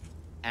 yes.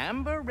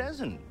 Amber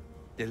resin.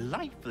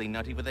 Delightfully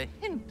nutty with a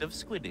hint of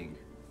squidding.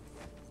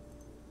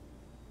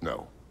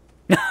 No.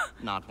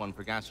 Not one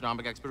for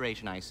gastronomic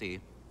exploration, I see.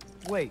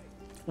 Wait,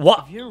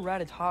 What? if you're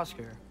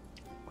Ratatoskr,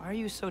 why are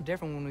you so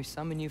different when we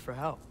summon you for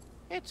help?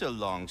 It's a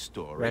long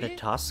story.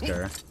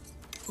 Ratatoskr.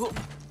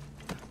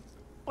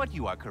 But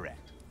you are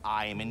correct.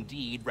 I am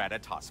indeed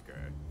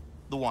Ratatoskr.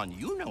 The one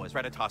you know as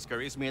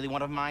Ratatoskr is merely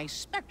one of my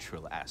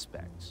spectral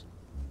aspects.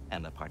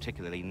 And a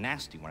particularly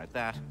nasty one at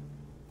that.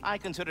 I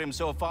consider him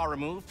so far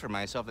removed from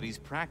myself that he's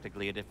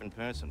practically a different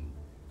person.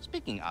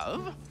 Speaking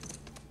of...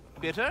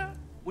 Bitter,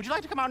 would you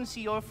like to come out and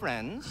see your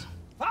friends?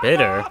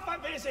 Bitter.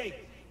 I'm busy!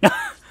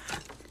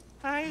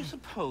 I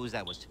suppose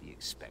that was to be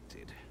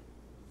expected.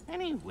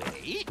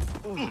 Anyway...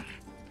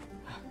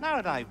 Now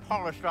that I've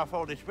polished off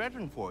all this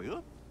resin for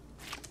you,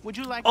 would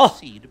you like the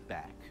seed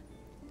back?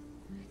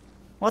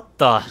 What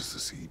the? What is the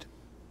seed?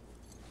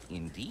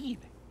 Indeed.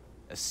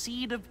 A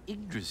seed of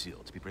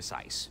Yggdrasil, to be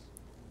precise.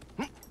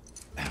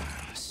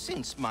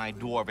 Since my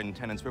dwarven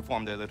tenants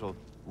performed their little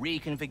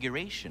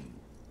reconfiguration,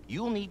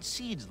 you'll need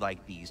seeds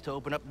like these to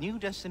open up new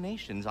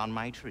destinations on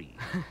my tree.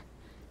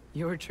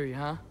 Your tree,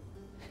 huh?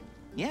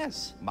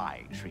 Yes,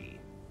 my tree.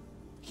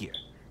 Here,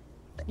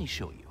 let me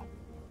show you.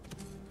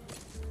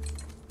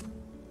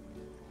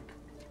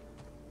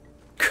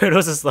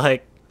 Kratos is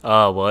like,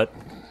 what?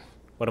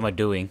 What am I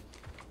doing?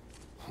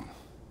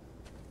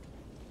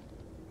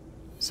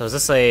 So is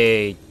this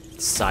a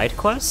side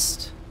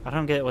quest? I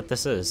don't get what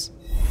this is.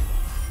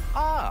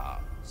 Ah,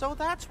 so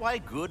that's why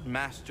good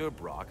Master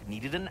Brock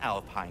needed an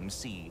Alfheim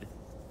seed.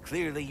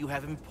 Clearly you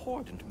have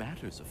important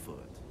matters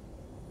afoot.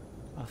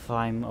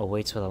 Alfheim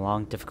awaits with a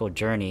long, difficult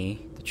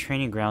journey. The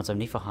training grounds of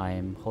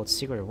Niflheim hold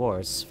secret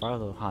rewards.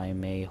 Svartalfheim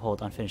may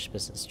hold unfinished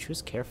business.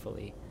 Choose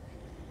carefully.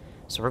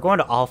 So we're going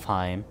to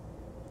Alfheim.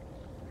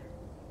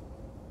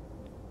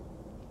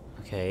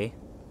 Okay.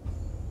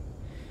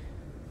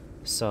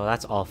 So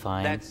that's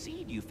Alfheim. That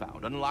seed you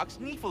found unlocks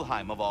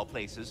Niflheim of all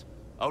places.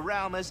 A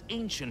realm as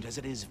ancient as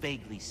it is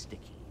vaguely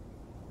sticky.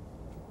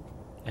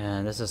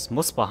 And this is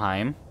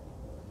Muspelheim,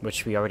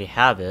 which we already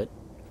have it.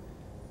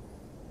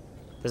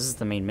 This is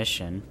the main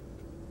mission.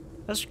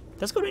 Let's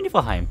go to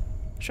Niflheim.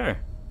 Sure.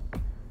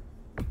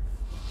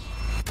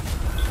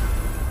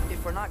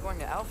 If we're not going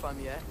to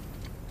Alfheim yet,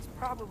 it's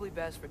probably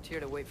best for Tyr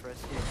to wait for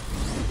us here.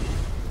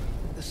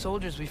 The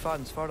soldiers we fought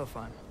in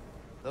Svartalfheim,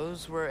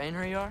 those were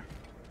Einherjar?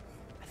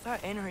 I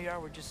thought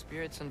Einherjar were just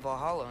spirits in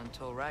Valhalla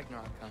until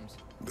Ragnarok comes.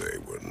 They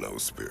were no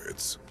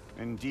spirits.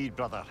 Indeed,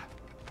 brother.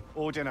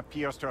 Odin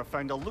appears to have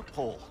found a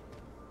loophole.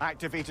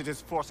 Activated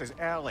his forces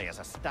early as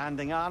a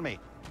standing army.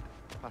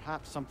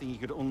 Perhaps something he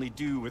could only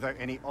do without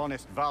any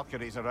honest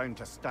Valkyries around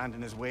to stand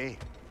in his way.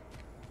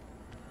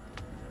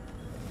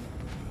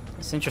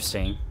 It's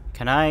interesting.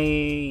 Can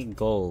I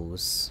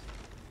goals?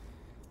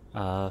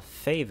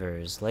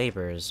 Favors,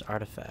 labors,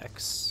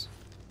 artifacts.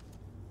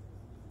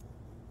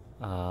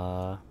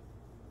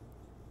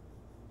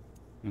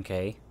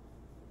 Okay.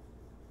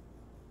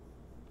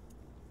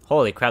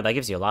 Holy crap, that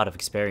gives you a lot of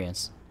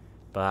experience.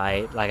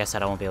 But like I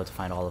said, I won't be able to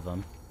find all of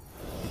them.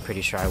 I'm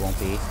pretty sure I won't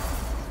be.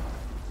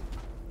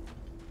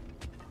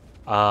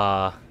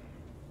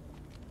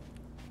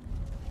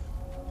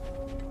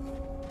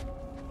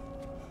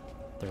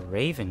 The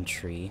Raven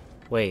Tree.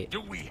 Wait.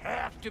 Do we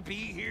have to be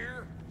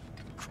here?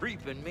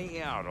 Creeping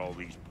me out, all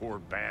these poor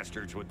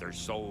bastards with their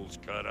souls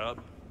cut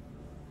up.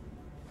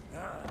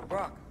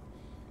 Brock,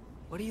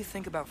 what do you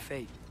think about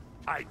fate?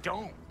 I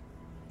don't.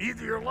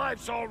 Either your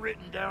life's all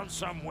written down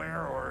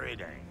somewhere or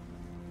it ain't.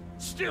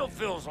 Still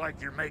feels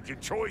like you're making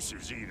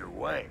choices either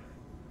way.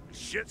 The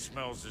shit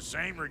smells the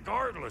same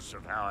regardless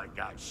of how it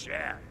got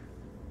shat.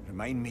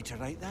 Remind me to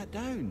write that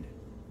down.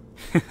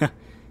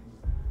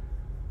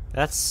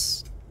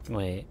 That's...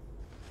 wait.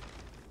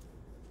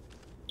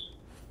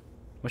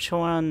 Which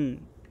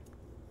one...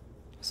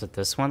 is it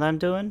this one that I'm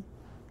doing?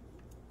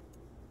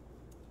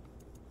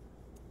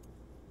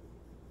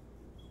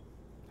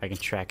 I can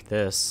track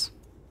this.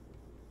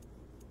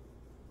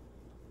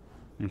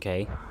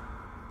 Okay.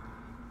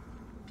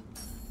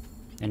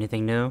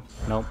 Anything new?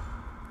 Nope.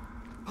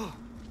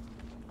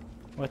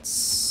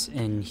 What's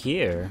in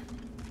here?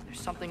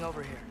 There's something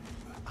over here.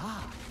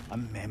 Ah, a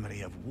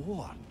memory of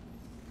war.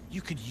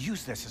 You could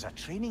use this as a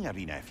training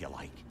arena if you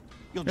like.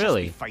 You'll just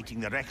Really? be fighting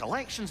the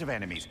recollections of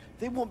enemies.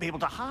 They won't be able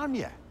to harm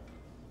you.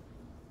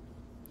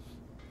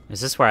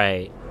 Is this where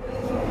I...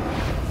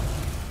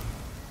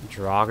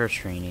 Draugr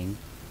training?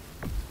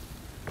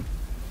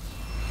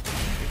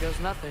 Here goes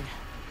nothing.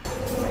 I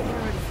can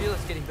already feel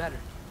it's getting better.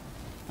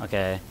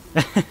 Okay.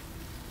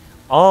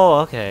 Oh,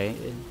 okay.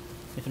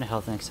 Infinite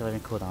health and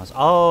accelerating cooldowns.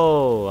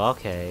 Oh,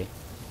 okay.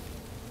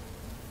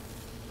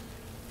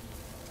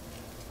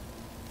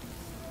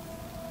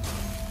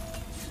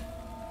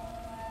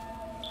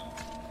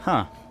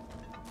 Huh.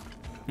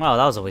 Wow,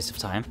 that was a waste of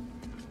time.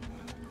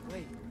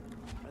 Wait,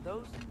 are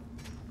those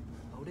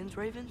Odin's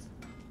ravens?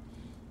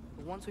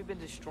 The ones we've been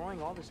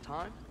destroying all this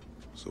time?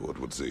 So it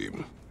would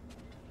seem.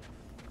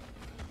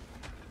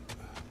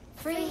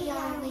 Free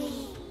are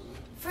we,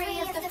 free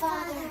of the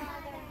Father.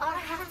 Our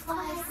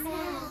half-lives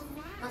now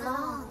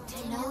belong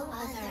to no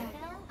other.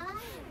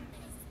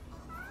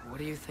 What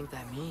do you think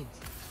that means?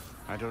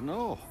 I don't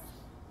know.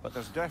 But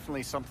there's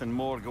definitely something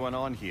more going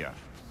on here.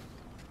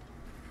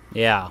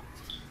 Yeah.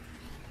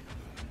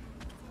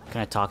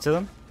 Can I talk to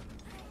them?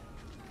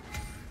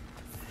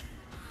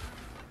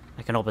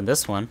 I can open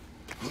this one.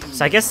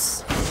 So I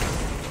guess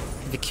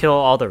if you kill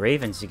all the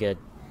ravens, you get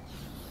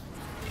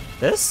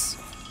this?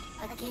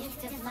 A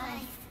gift of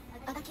life,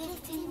 a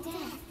gift in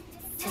death,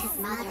 to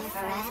smother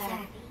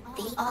forever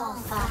the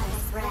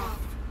All-Father's breath.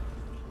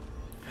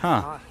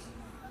 Huh. God,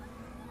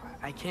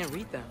 I can't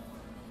read them.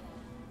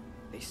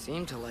 They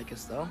seem to like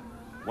us, though.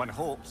 One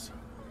hopes.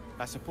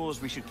 I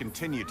suppose we should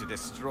continue to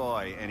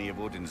destroy any of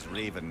Odin's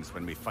ravens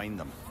when we find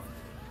them.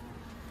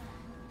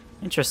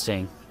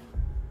 Interesting.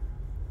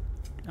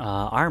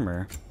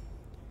 Armor.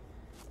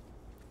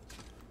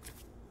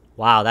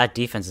 Wow, that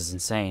defense is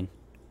insane.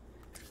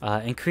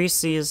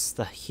 Increases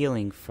the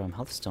healing from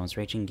health stones,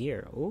 raging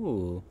gear.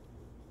 Ooh.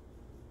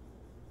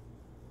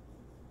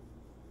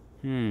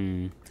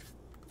 I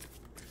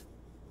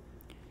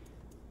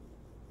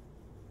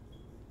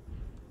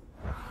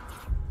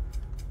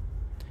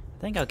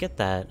think I'll get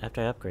that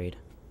after I upgrade.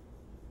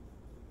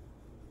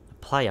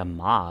 Apply a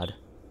mod.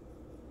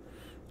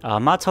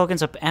 Mod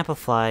tokens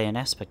amplify an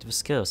aspect of a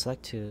skill.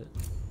 Select to...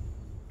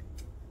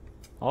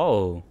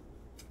 Oh.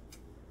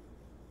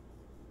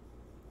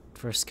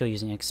 For a skill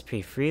using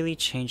XP. Freely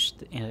change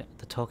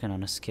the token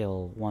on a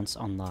skill once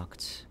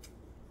unlocked.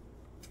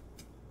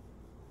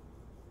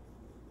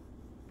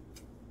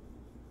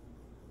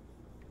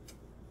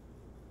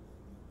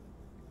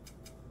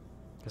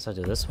 Guess I'll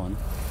do this one.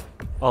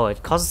 Oh,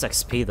 it causes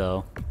XP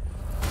though.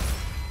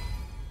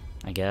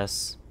 I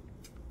guess.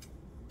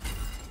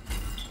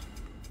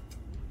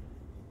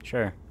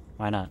 Sure,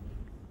 why not?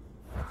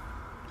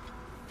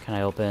 Can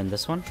I open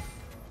this one?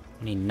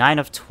 I need 9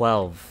 of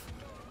 12.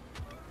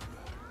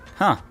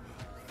 Huh.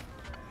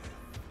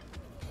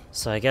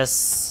 So I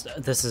guess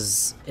this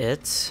is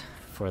it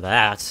for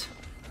that.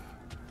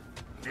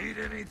 Need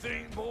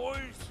anything, boys?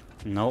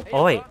 Nope.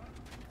 Oh wait.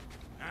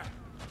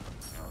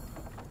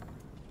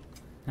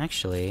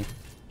 Actually,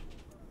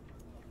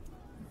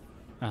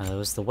 it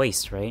was the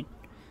waste, right?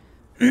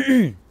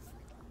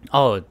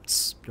 Oh,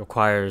 it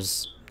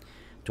requires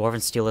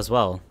Dwarven Steel as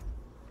well.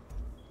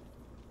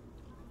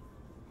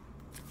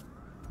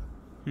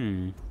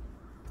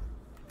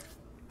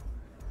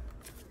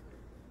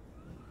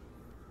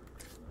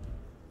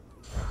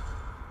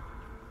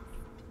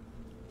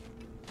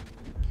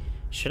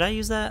 Should I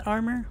use that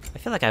armor? I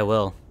feel like I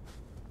will.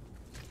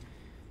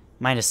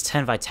 Minus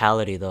 10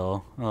 vitality,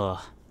 though. Ugh.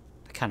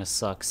 That kind of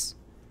sucks.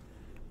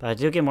 But I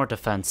do get more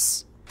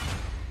defense.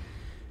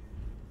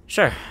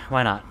 Sure,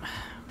 why not?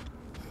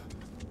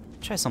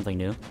 Try something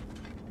new.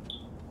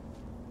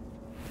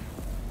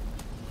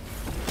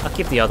 I'll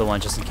keep the other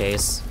one just in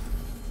case.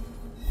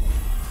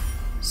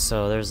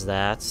 So there's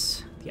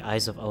that. The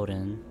Eyes of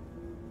Odin.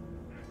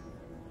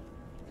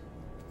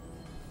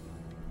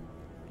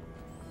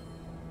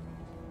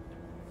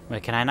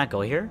 Wait, can I not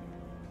go here?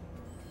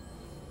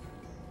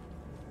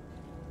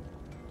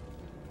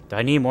 Do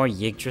I need more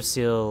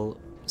Yggdrasil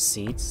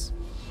seeds?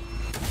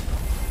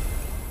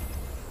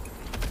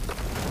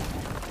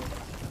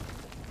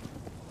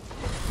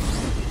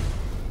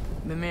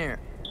 Mimir,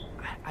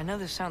 I know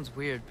this sounds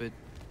weird, but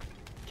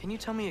can you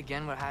tell me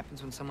again what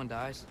happens when someone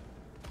dies?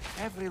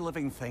 Every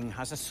living thing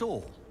has a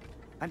soul,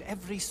 and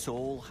every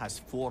soul has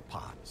 4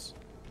 parts.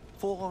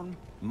 Form,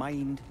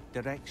 mind,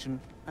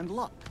 direction, and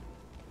luck.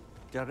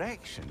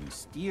 Direction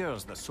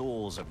steers the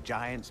souls of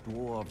giants,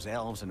 dwarves,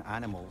 elves, and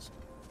animals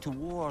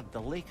toward the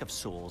Lake of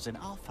Souls in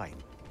Alfheim,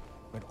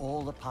 where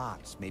all the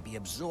parts may be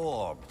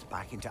absorbed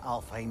back into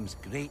Alfheim's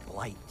great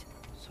light.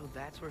 So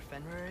that's where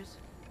Fenrir is?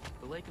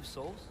 The Lake of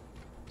Souls?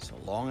 So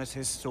long as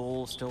his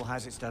soul still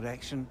has its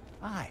direction,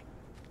 aye,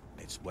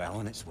 it's well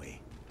on its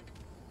way.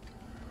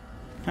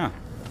 Huh.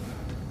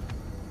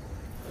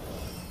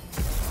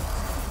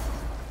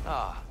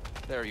 Ah,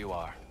 there you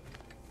are.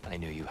 I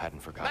knew you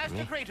hadn't forgotten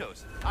Master me.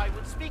 Kratos, I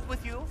would speak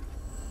with you.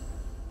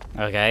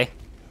 Okay.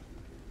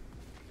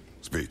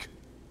 Speak.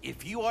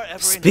 If you are ever in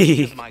Speak.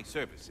 need of my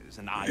services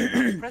and I am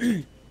not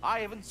present, I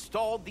have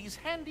installed these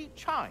handy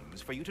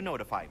chimes for you to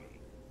notify me.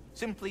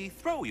 Simply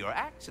throw your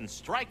axe and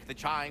strike the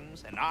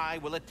chimes, and I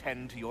will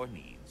attend to your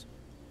needs.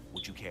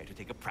 Would you care to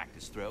take a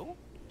practice throw?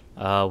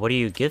 What do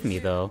you give me,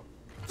 though?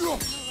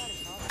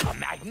 A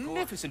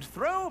magnificent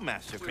throw,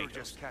 Master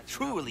Kratos.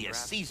 Truly a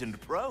seasoned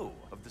pro.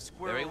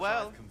 Very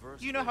well.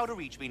 You know how to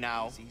reach me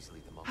now.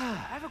 I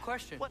have a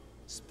question. What?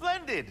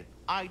 Splendid!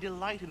 I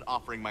delight in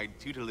offering my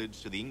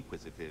tutelage to the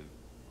inquisitive.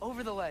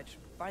 Over the ledge,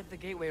 by the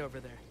gateway over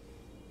there.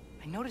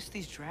 I noticed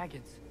these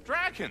dragons.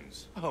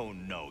 Dragons? Oh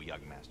no,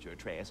 young Master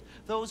Atreus.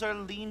 Those are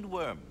leaned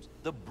worms,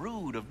 the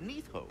brood of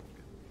Nidhogg.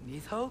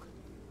 Nidhogg?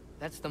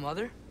 That's the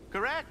mother?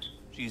 Correct.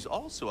 She's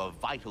also a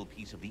vital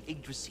piece of the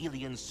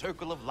Yggdrasilian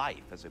circle of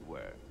life, as it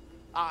were.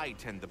 I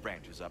tend the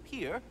branches up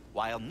here,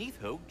 while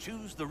Nidhogg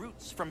chews the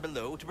roots from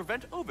below to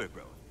prevent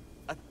overgrowth.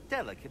 A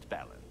delicate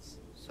balance.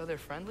 So they're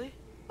friendly?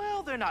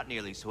 Well, they're not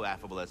nearly so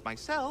affable as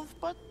myself,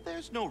 but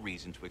there's no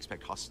reason to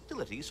expect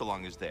hostility so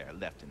long as they're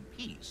left in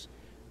peace.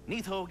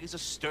 Nidhogg is a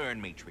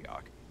stern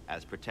matriarch,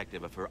 as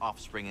protective of her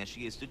offspring as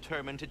she is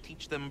determined to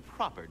teach them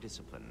proper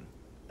discipline.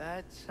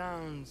 That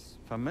sounds...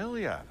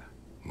 familiar.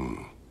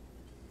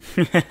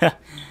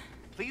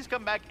 Please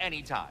come back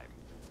anytime.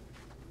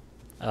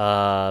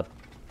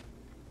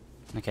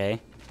 Okay.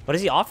 What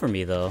does he offer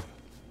me, though?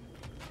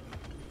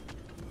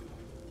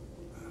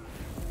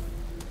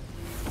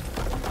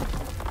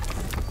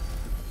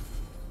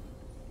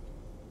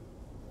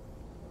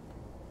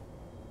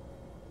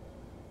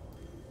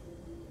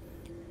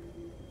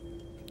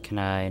 Can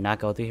I not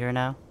go through here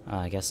now?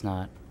 I guess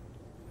not.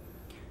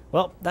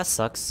 Well, that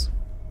sucks.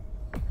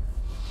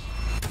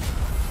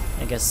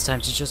 I guess it's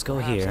time to just go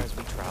Perhaps here. as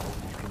we travel,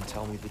 you can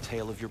tell me the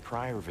tale of your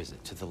prior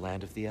visit to the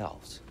land of the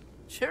elves.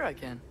 Sure I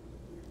can.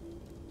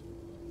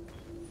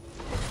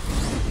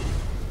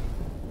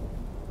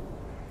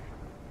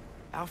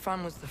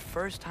 Alfheim was the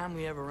first time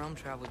we ever realm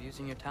traveled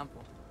using your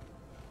temple.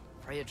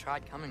 Freya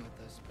tried coming with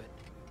us, but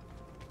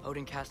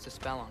Odin cast a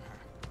spell on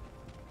her.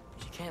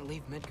 She can't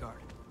leave Midgard.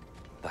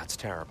 That's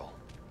terrible.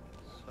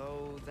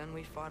 So then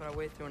we fought our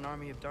way through an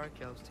army of dark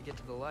elves to get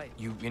to the light.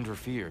 You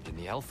interfered in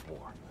the elf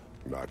war.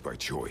 Not by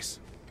choice.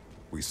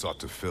 We sought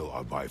to fill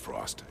our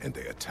Bifrost, and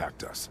they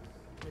attacked us.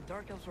 The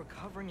dark elves were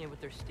covering it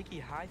with their sticky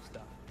hive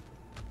stuff.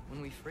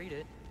 When we freed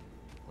it,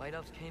 light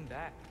elves came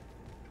back.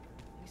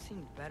 They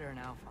seemed better in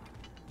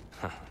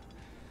Alfheim.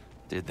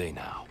 Did they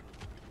now?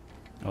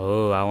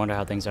 Oh, I wonder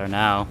how things are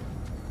now.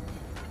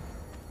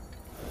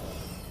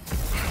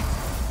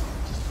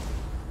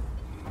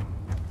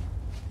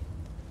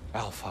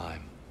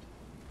 Alfheim.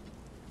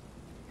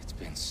 It's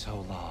been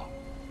so long.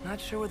 Not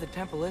sure where the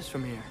temple is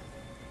from here,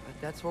 but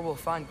that's where we'll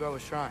find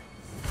Groa's shrine.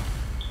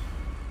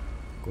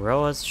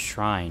 Groa's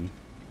shrine.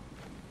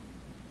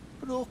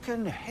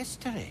 Broken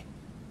history.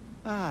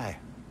 Aye,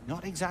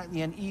 not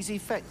exactly an easy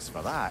fix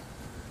for that.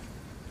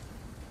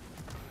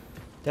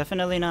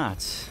 Definitely not.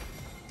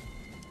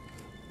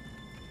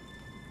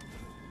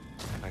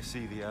 I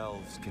see the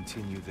elves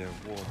continue their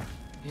war.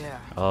 Yeah.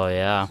 Oh,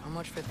 yeah. So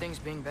much for things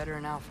being better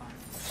in Alfheim.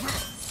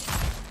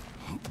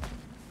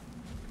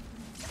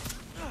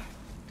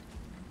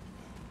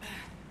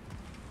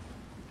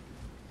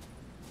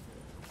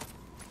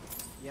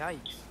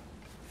 Yikes.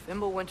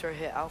 Fimbulwinter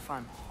hit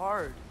Alfheim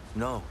hard.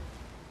 No.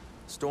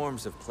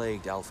 Storms have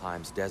plagued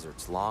Alfheim's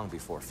deserts long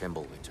before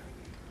Fimbulwinter.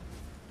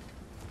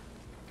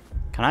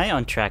 Can I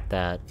untrack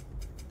that?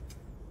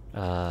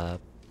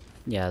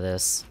 Yeah,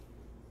 this.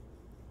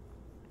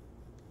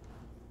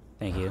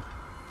 Thank you.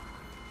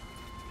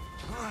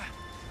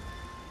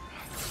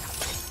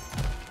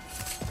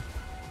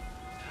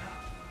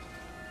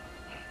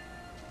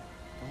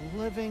 A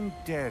living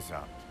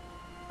desert.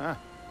 Huh.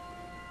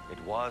 It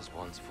was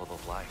once full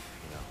of life,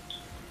 you know.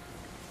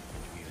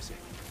 And music.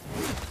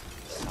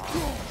 Song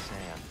and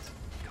sands,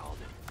 we called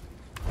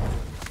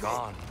it.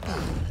 Gone.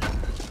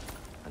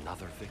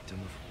 Another victim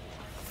of war.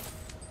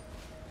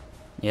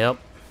 Yep.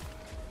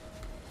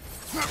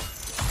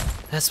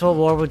 That's what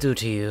war will do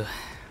to you.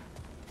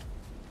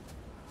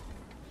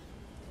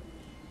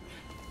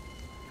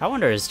 I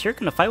wonder, is Tyr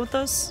gonna fight with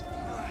us?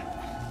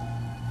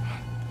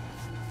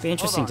 Be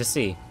interesting to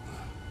see.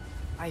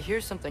 I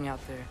hear something out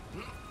there.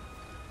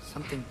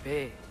 Something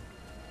big.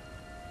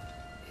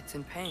 It's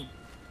in pain.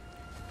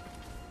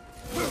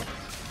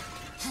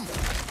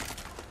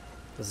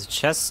 There's a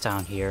chest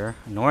down here,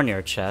 a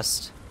Nornir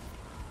chest.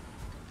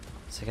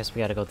 So I guess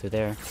we gotta go through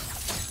there.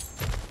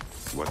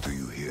 What do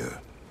you hear?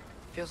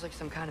 Feels like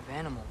some kind of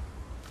animal.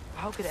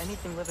 How could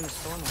anything live in a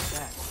storm like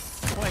that?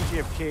 Plenty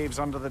of caves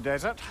under the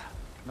desert.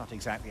 Not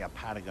exactly a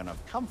paragon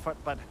of comfort,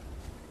 but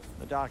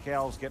the Dark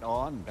Elves get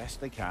on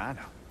best they can.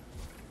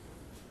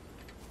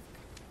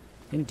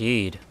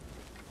 Indeed.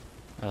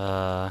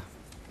 Where's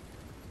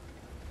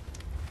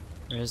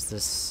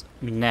this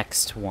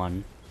next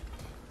one?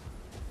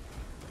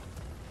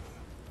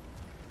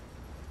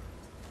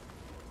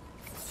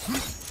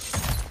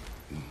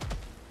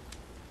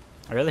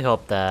 I really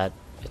hope that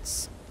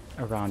it's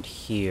around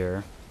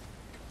here.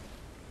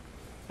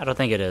 I don't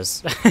think it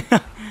is.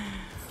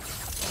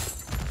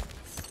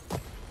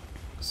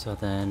 So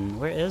then,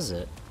 where is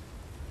it?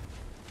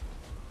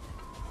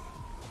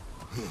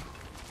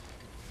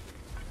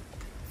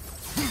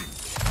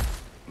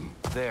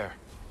 There.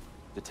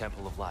 The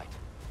Temple of Light.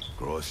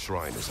 Groa's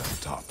shrine is at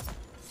the top.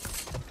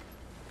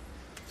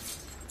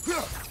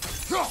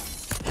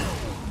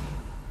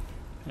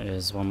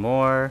 There's one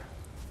more.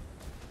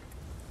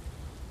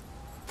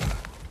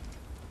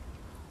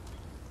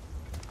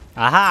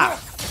 Aha!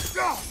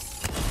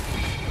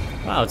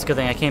 Wow, it's a good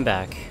thing I came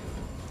back.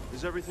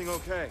 Is everything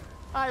okay?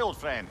 Hi, old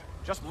friend.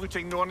 Just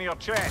looting Nornir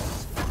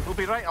chests. We'll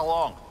be right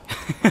along.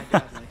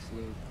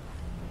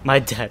 My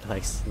dad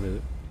likes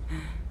loot.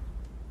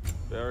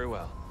 Very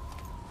well.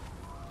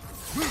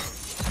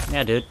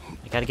 Yeah, dude.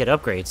 I gotta get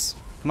upgrades.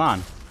 Come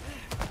on.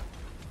 I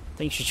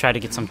think you should try to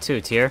get some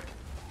too, Tyr.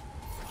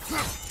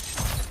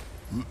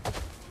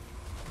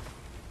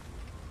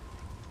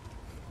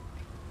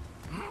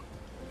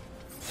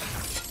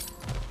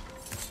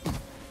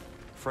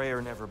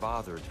 Freyr never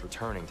bothered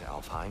returning to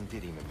Alfheim,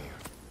 did he, Mimir?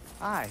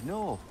 Aye,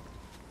 no.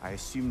 I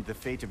assumed the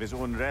fate of his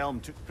own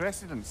realm took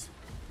precedence.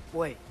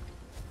 Wait,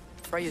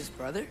 Freya's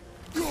brother?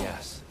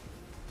 Yes.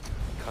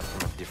 Cut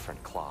from a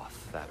different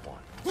cloth, that one.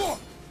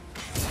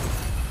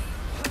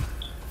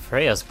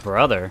 Freya's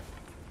brother.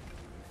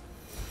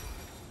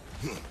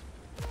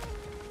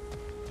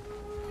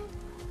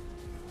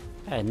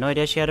 I had no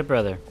idea she had a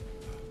brother.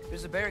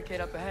 There's a barricade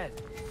up ahead.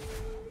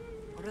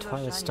 What are those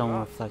Twilight shiny Stone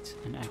rocks? reflects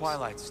an X.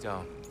 Twilight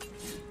Stone.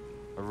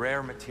 A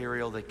rare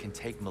material that can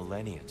take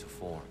millennia to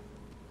form.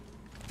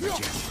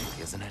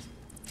 Majestic, isn't it?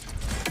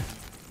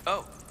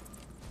 Oh!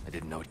 I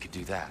didn't know it could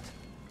do that.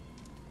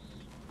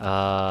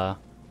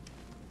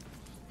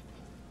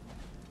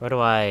 Where do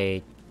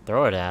I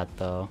throw it at,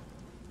 though?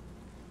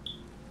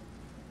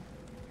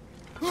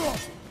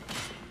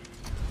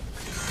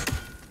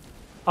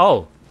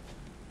 Oh!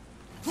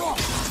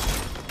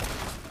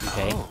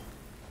 Okay. Oh,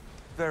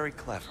 very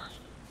clever.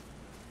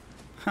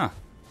 Huh.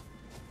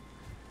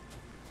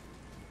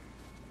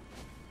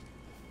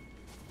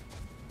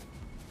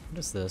 What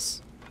is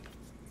this?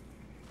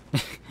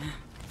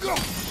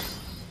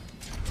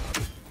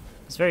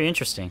 It's very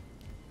interesting.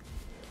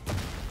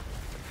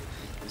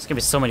 There's gonna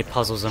be so many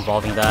puzzles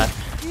involving that.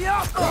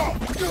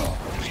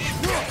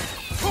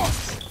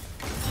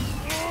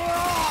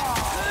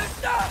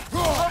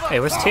 Hey,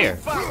 where's Tyr?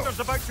 Bastard's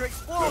about to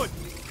explode!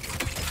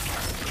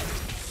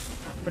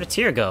 Where'd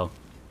Tyr go?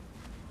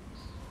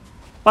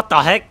 What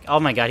the heck? Oh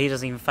my god, he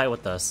doesn't even fight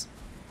with us.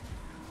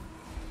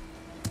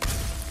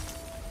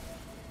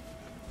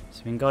 So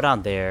we can go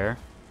down there.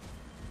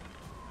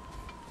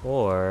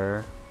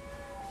 Or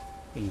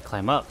we can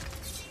climb up.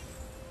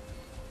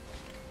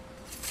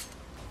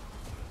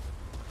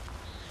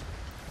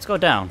 Let's go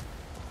down.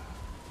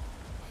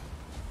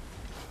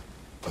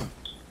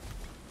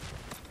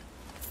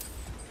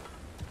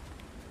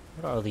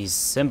 What are all these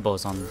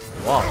symbols on the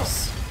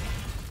walls?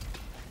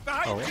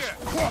 Oh.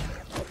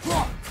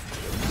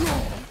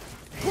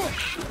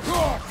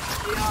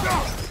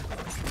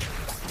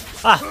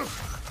 Ah!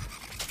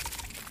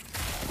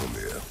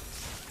 Mimir,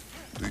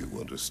 do you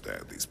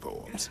understand these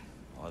poems?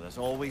 Oh, there's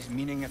always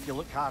meaning if you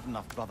look hard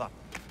enough, brother.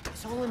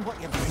 It's all in what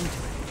you bring to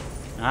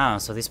it. Ah,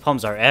 so these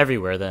poems are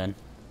everywhere then.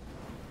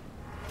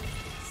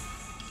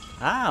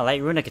 Ah,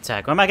 light runic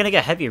attack. When am I gonna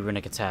get heavy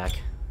runic attack?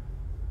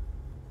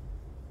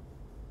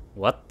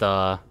 What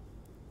the?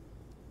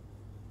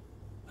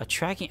 A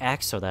tracking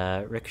axe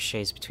that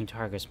ricochets between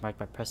targets marked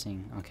by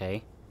pressing.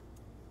 Okay.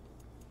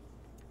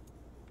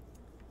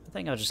 I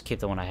think I'll just keep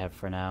the one I have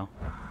for now.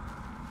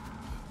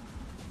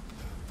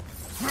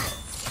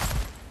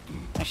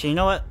 Actually, you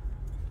know what?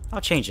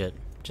 I'll change it.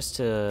 Just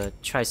to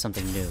try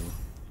something new.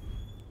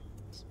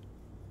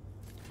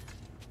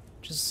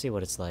 Just to see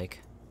what it's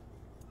like.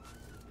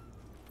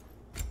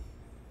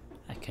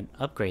 I can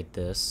upgrade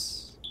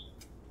this.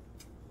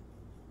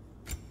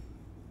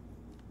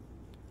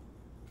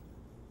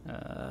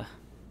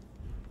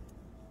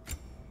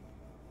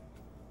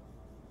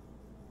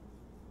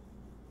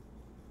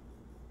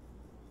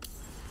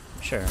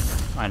 Sure,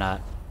 why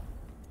not?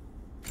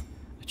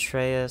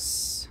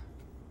 Atreus.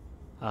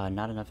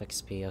 Not enough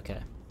XP,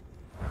 okay.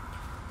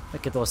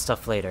 Look at those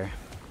stuff later.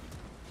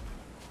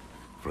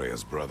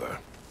 Freya's brother.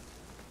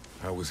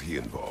 How was he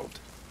involved?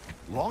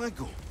 Long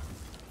ago,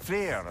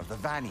 Freyr of the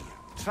Vanir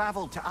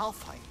traveled to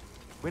Alfheim,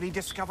 where he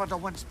discovered a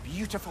once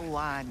beautiful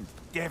land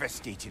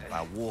devastated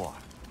by war.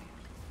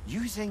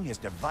 Using his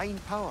divine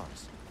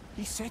powers,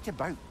 he set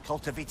about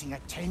cultivating a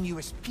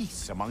tenuous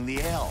peace among the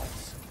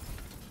elves.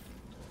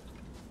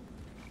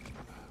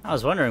 I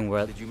was wondering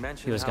where Did you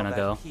mention he was gonna how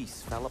go. that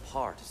piece fell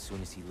apart as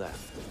soon as he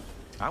left?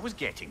 I was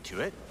getting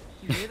to it.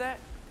 You hear that?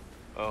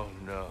 Oh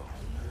no.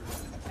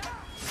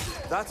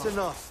 That's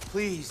enough,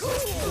 please.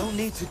 You don't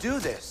need to do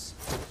this.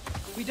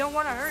 We don't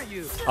want to hurt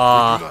you. We do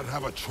not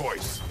have a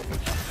choice.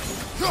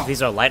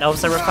 These are light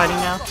elves that we're fighting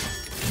now?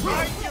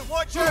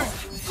 Watch out!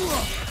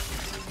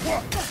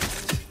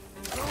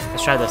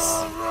 Let's try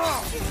this.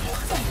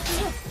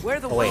 Where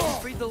the Oh, wait. wolves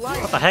breathe the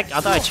light. What the heck? I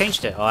thought I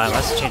changed it. Oh, I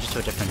must have changed it to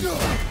a different...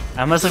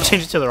 I must have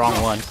changed it to the wrong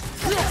one.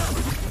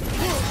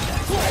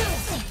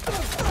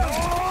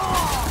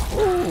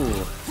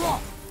 Ooh.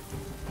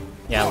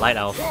 Yeah, light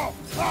elf. Oh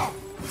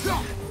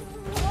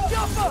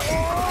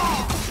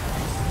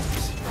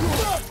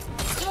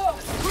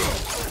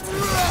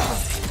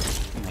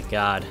my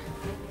god.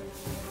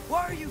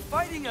 Why are you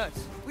fighting us?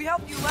 We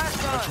helped you last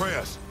time.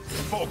 Atreus,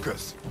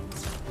 focus.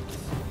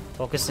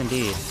 Focus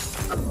indeed.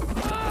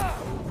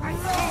 I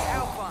see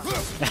Alpha.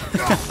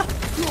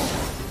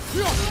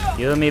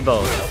 You and me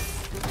both.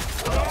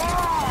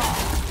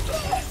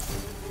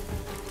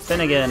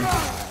 Then again,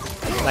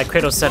 like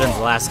Kratos said in the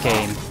last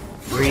game,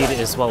 greed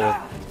is what will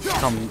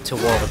come to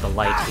war with the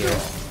light here.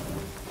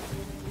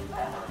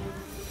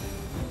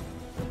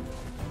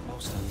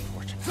 Most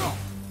unfortunate.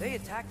 They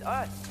attacked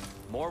us.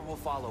 More will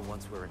follow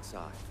once we're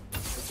inside.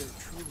 But they're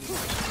truly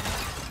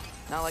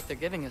Not like they're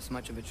giving us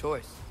much of a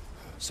choice.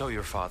 So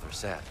your father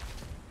said.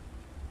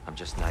 I'm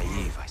just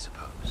naive, I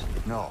suppose.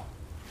 No.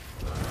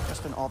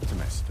 Just an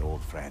optimist,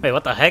 old friend. Wait,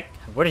 what the heck?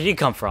 Where did he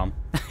come from?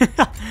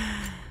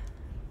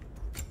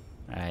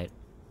 Alright.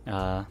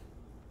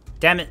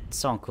 Damn it,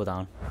 it's on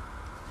cooldown.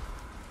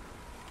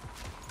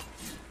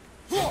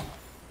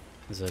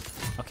 Is it?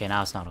 Okay,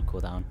 now it's not on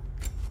cooldown.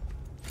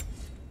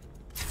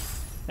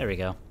 There we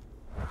go.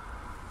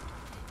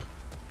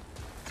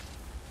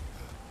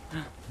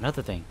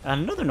 Another thing.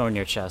 Another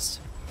Nornir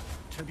chest.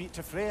 Tribute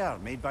to Freyr,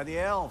 made by the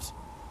elves.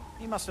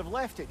 He must have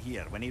left it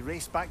here when he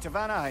raced back to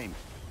Vanaheim.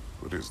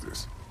 What is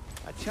this?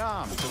 A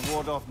charm to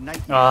ward off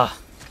nightmares. Ah.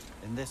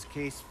 In this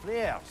case,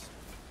 Freyr's.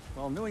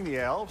 Well, knowing the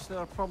elves, there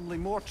are probably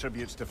more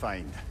tributes to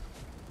find.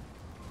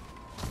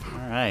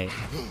 Alright.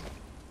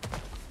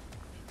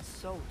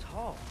 So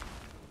tall.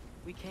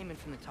 We came in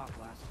from the top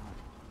last time.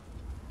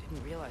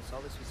 Didn't realize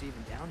all this was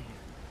even down here.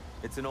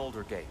 It's an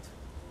older gate,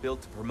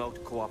 built to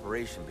promote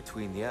cooperation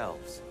between the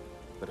elves.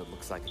 But it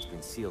looks like it's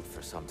been sealed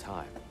for some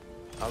time.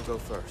 I'll go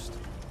first.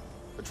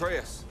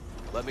 Atreus,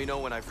 let me know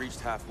when I've reached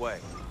halfway.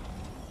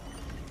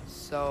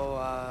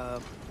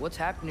 So, what's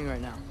happening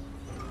right now?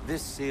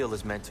 This seal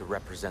is meant to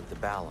represent the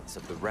balance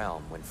of the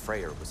realm when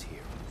Freyr was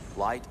here.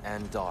 Light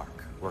and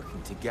dark,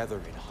 working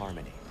together in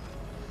harmony.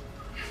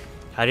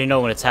 How do you know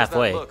when it's How's that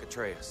halfway? look,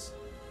 Atreus?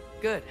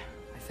 Good,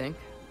 I think.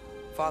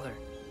 Father,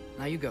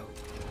 now you go.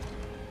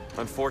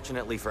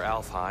 Unfortunately for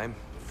Alfheim,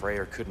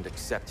 Freyr couldn't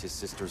accept his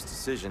sister's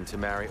decision to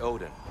marry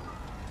Odin.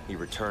 He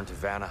returned to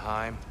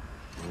Vanaheim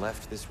and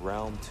left this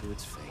realm to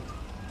its fate.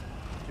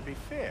 To be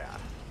fair,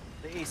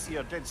 the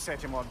Aesir did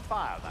set him on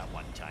fire that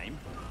one time.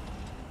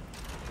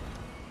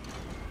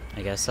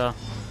 I guess so.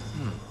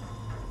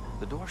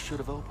 The door should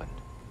have opened.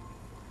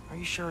 Are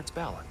you sure it's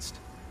balanced?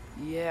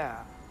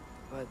 Yeah,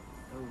 but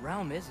the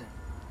realm isn't.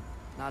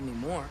 Not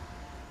anymore.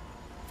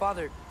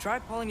 Father, try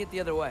pulling it the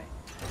other way.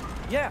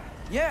 Yeah,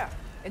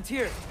 and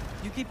Tyr,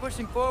 you keep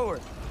pushing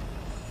forward.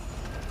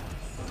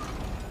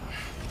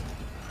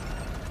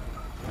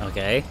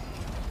 Okay.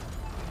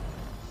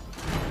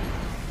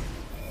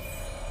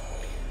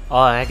 Oh,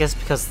 I guess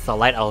because the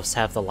light elves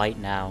have the light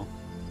now.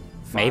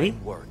 Maybe?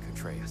 Fine work,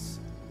 Atreus.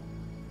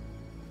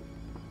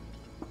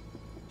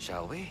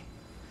 Shall we?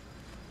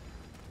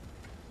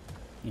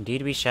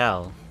 Indeed we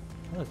shall.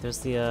 Look, there's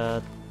the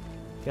other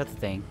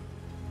thing.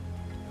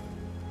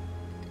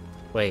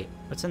 Wait,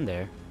 what's in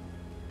there?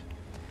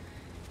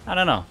 I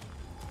don't know.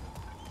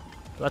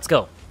 Let's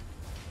go.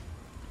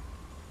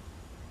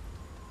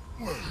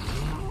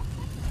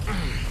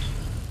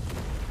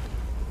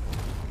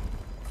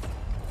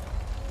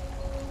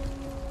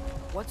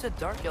 What's a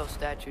Dark Elf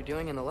statue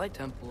doing in the Light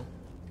Temple?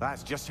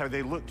 That's just how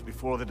they looked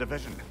before the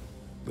division.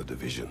 The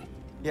division.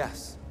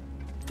 Yes.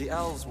 The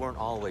elves weren't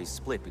always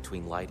split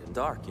between light and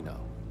dark, you know.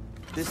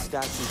 This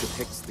statue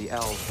depicts the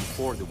elves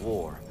before the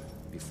war,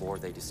 before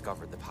they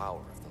discovered the power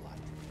of the light.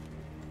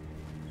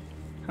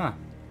 Huh.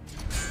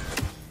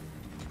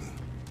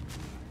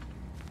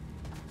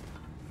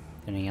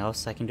 Anything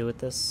else I can do with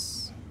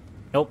this?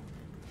 Nope.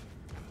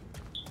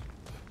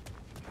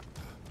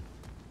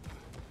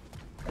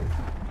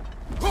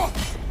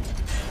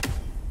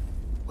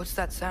 What's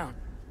that sound?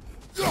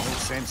 No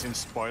sense in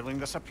spoiling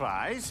the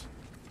surprise.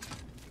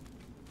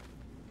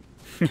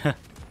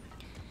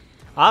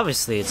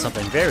 Obviously, it's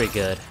something very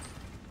good.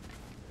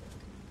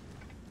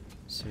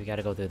 So we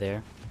gotta go through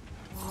there.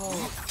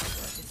 Whoa,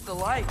 it's the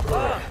light.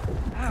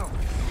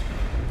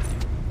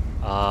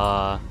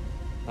 Ow.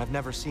 I've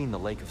never seen the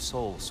Lake of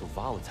Souls so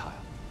volatile.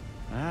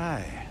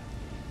 Aye.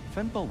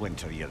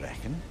 Fimbulwinter, you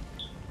reckon?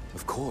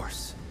 Of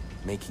course,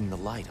 making the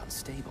light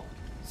unstable.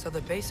 So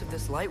the base of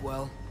this light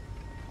well,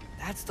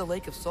 that's the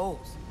Lake of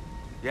Souls.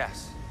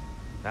 Yes.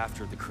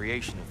 After the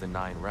creation of the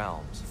 9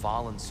 realms,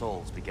 fallen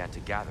souls began to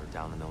gather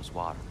down in those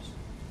waters.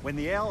 When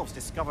the elves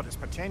discovered its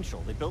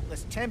potential, they built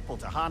this temple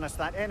to harness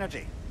that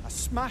energy. A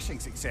smashing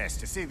success,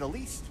 to say the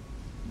least.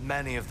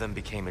 Many of them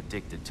became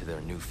addicted to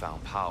their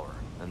newfound power,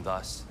 and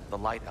thus, the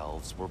Light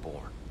Elves were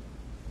born.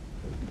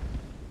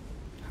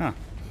 Huh.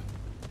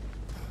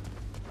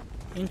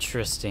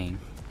 Interesting.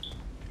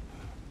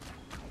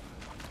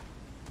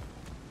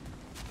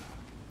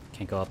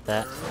 Can't go up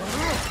that.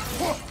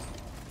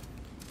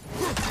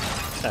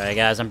 Sorry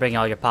guys, I'm bringing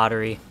all your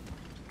pottery.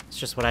 It's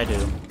just what I do. I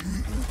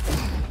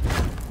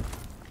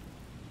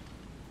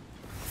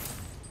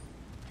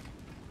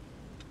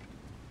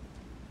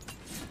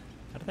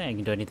don't think I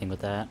can do anything with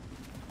that.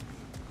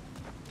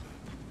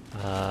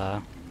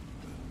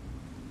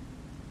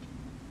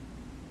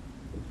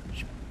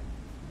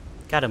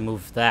 Gotta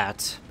move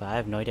that, but I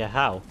have no idea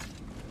how.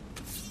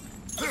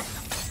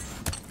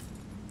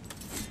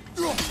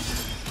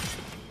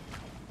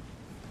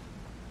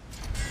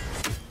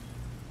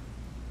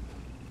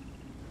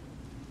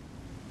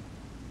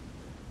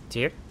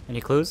 Here?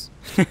 Any clues?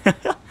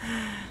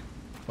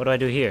 What do I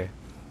do here?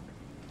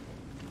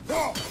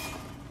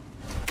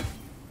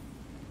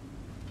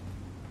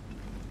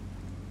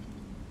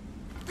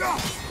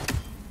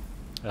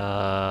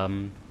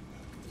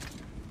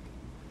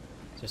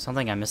 Is there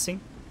something I'm missing?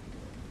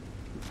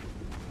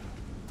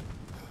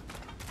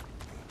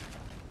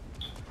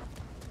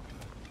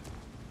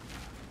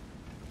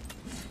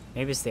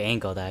 Maybe it's the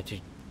angle that I have to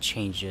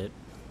change it.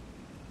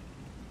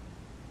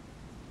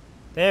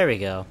 There we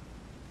go.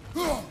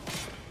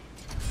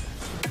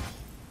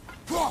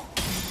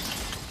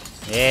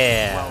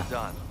 Yeah. Well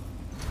done.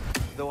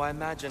 Though I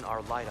imagine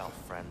our Light Elf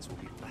friends will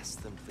be less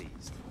than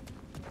pleased.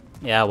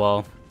 Yeah,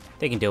 well,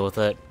 they can deal with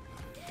it.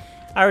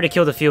 I already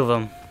killed a few of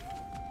them.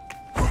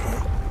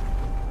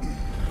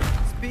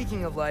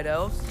 Speaking of Light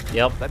Elves...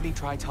 Yep. Let me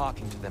try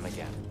talking to them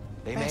again.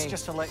 They Best may...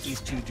 just to let these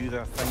two do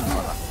their thing,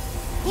 brother.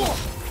 Whoa!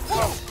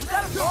 Is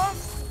that a bomb?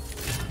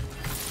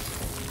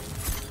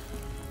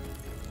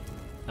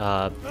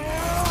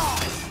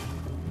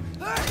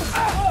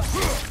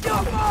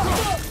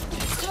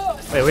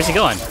 Wait, where's he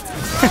going?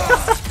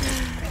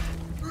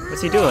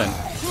 What's he doing?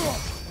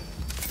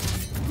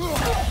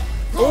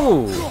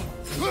 Ooh!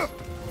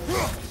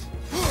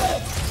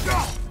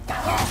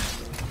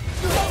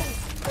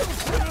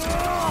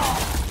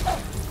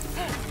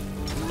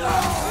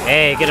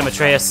 Hey, get him,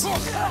 Atreus.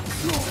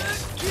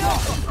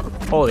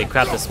 Holy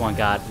crap, this one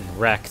got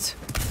wrecked.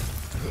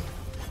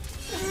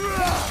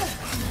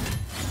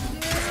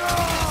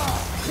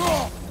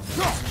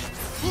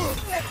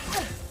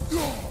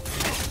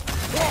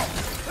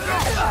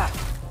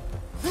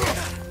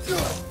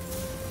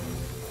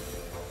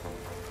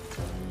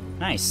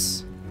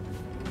 Nice.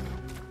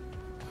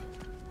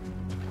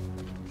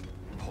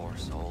 Poor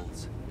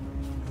souls.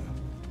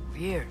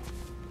 Weird.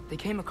 They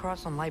came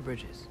across on light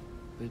bridges,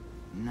 but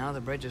now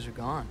the bridges are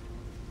gone.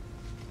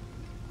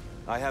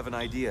 I have an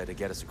idea to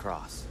get us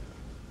across.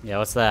 Yeah,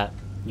 what's that?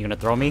 You gonna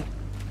throw me?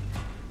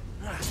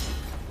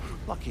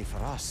 Lucky for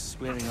us,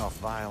 swearing off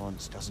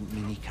violence doesn't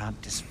mean he can't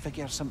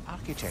disfigure some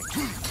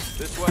architecture.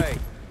 This way.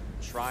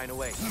 Shrine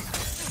away.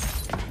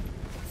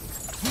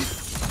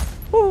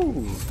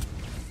 Woo!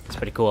 It's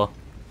pretty cool.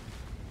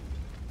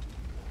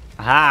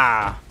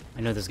 Aha!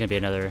 I know there's gonna be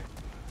another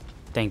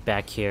thing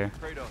back here.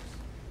 Kratos,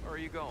 where are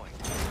you going?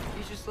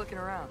 He's just looking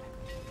around.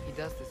 He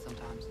does this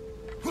sometimes.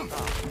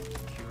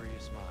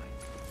 Curious mind.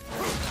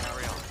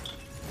 Carry on.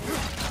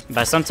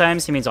 By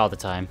sometimes, he means all the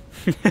time.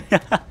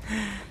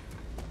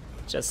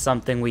 Just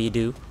something we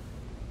do.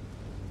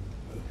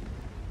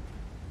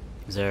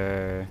 Is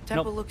there... The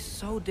temple Nope. looks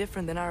so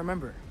different than I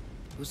remember.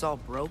 It was all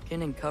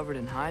broken and covered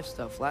in hive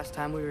stuff last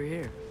time we were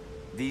here.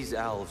 These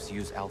elves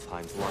use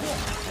Alfheim's light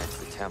to protect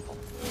the temple.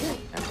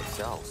 And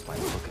themselves by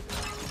the look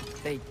of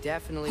it. They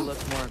definitely look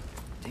more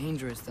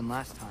dangerous than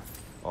last time.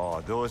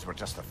 Oh, those were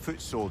just the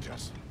foot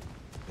soldiers.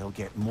 They'll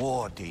get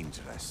more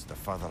dangerous the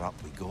further up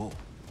we go.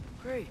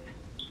 Great.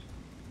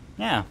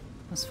 Yeah,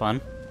 that's fun.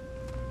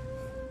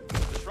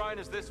 The shrine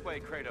is this way,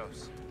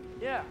 Kratos.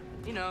 Yeah,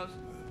 he knows.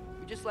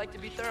 We just like to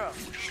be thorough.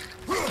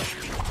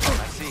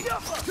 I see.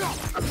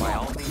 By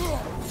all means.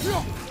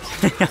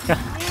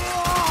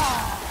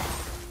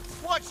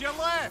 Watch your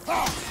left!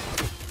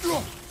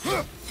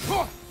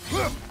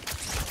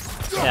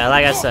 Yeah,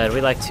 like I said,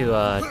 we like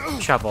to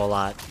travel a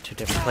lot to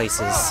different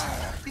places.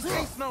 These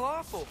things smell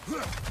awful.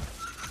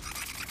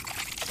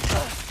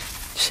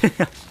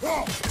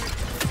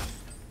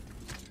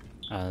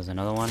 There's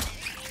another one.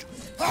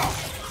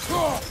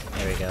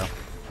 There we go.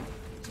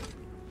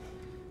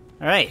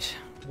 Alright.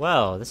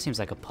 Well, this seems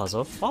like a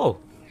puzzle. Oh!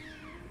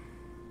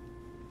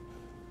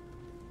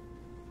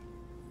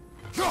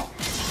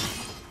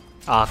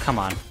 Aw, come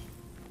on.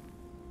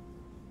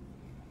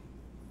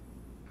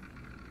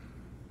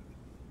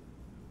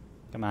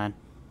 Come on.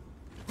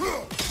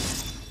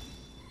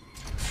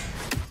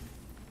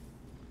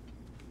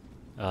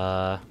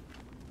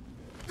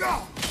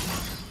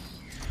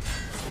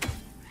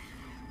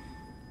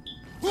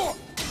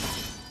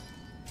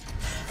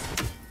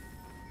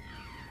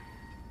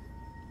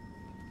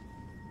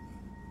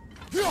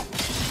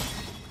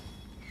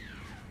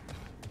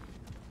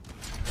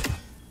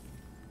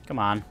 Come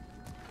on.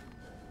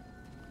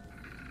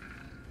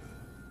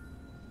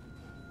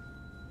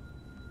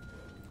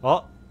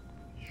 Oh,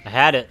 I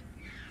had it.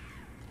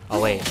 Oh,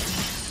 wait.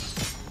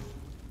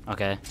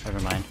 Okay,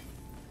 never mind.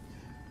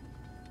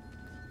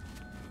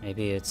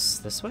 Maybe it's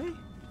this way?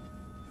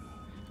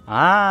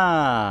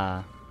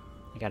 Ah!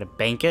 I gotta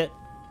bank it.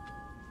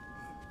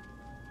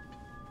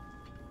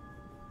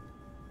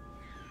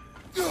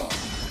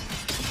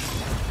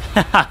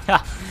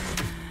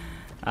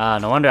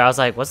 No wonder. I was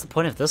like, what's the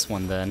point of this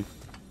one then?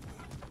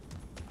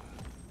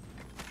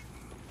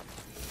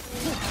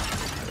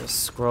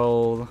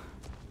 Scroll.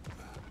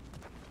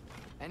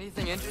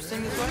 Anything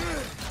interesting this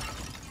way?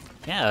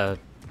 Yeah,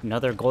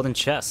 another golden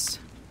chest.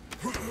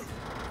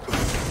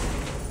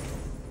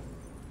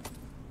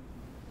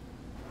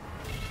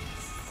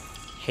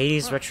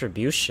 Hades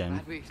Retribution.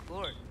 Glad we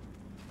explored.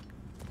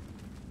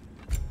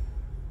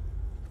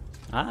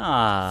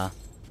 Ah.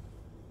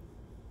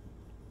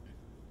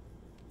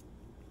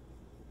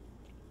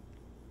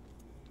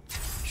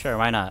 Sure,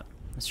 why not?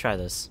 Let's try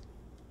this.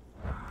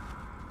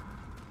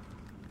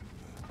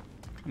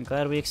 I'm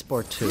glad we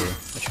explored too,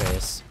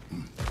 Atreus.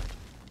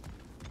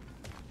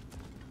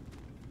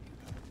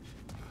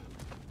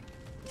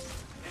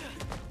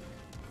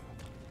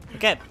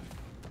 Okay.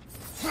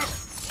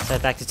 Let's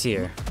head back to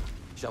Tyr.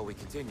 Shall we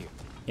continue?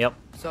 Yep.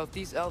 So if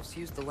these elves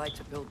use the light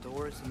to build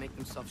doors and make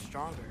themselves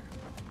stronger,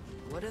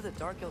 what do the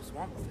Dark Elves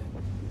want with it?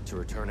 To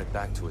return it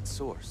back to its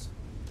source.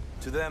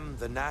 To them,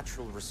 the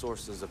natural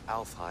resources of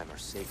Alfheim are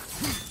sacred,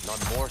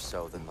 none more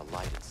so than the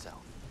light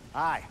itself.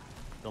 Aye.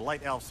 The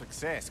Light Elf's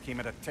success came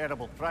at a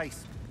terrible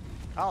price.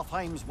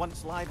 Alfheim's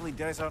once lively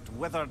desert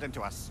withered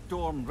into a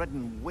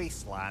storm-ridden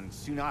wasteland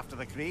soon after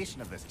the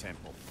creation of this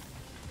temple.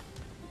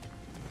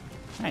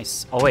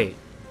 Nice. Oh wait,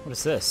 what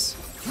is this?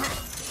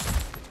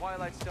 The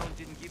Twilight Stone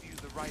didn't give you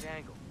the right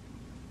angle.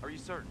 Are you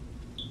certain?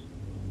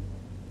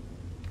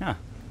 Huh.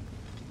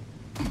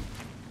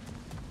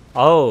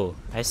 Oh,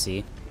 I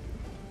see.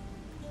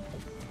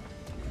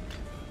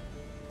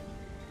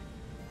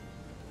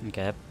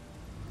 Okay.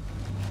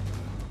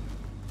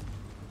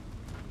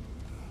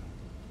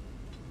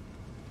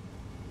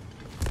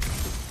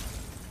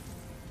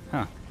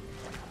 Huh.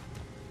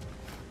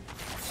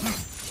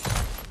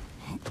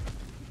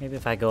 Maybe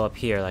if I go up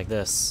here like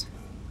this.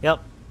 Yep.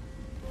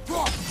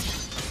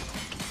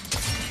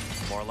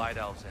 More light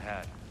elves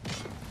ahead.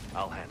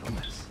 I'll handle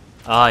this.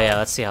 Oh yeah,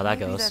 let's see how that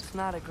Maybe goes. that's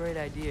not a great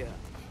idea.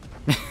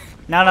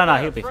 No,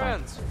 he'll be fine.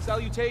 Friends,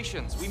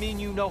 salutations. We mean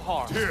you no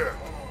harm. Here,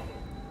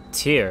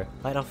 Tyr.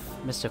 Light off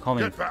Mr.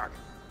 Coleman. get back.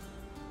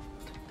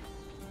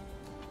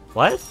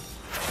 What?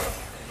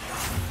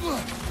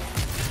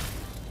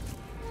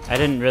 I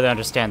didn't really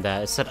understand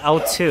that. It said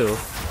L2.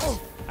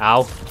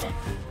 Ow. Do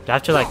I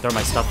have to like throw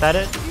my stuff at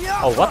it?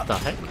 Oh, what the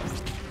heck?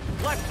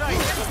 Left side,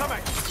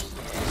 coming.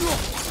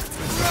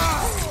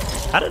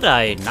 How did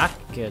I not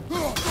get...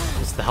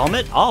 Is the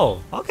helmet?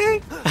 Oh,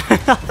 okay.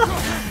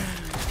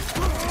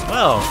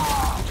 Well,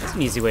 that's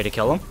an easy way to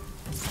kill him.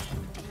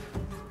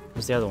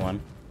 Where's the other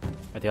one?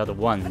 Or the other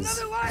ones?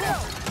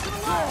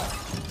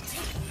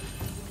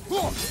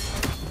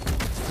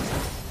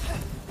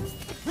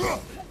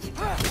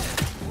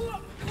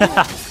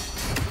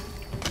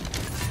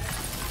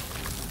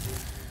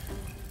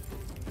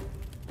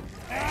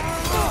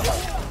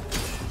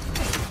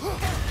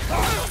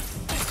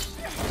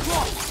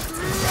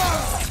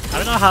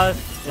 I don't know how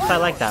if I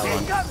like that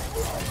one.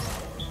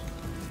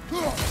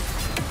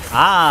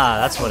 Ah,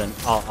 that's what it...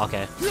 Oh,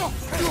 okay.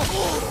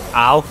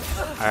 Ow.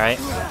 Alright.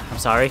 I'm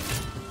sorry.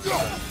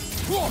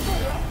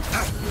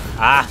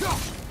 Ah.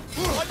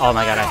 Oh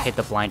my god, I hate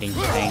the blinding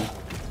thing.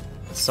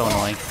 It's so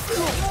annoying.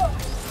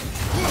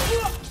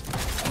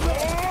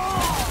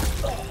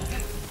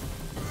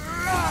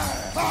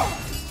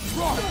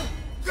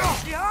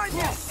 Behind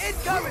you!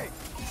 Incoming!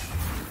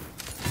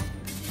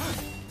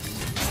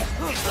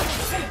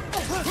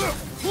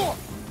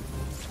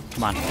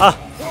 Come on. Ah!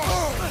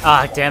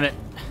 Ah, damn it.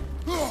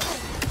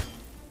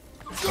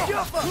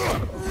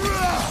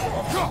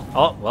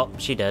 Oh, well,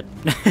 she did.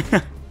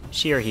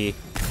 She or he.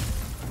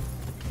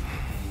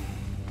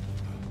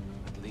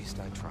 At least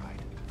I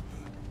tried.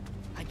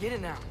 I get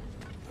it now.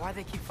 Why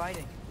they keep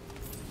fighting.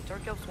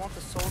 Dark Elves want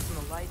the souls in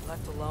the light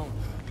left alone.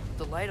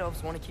 The Light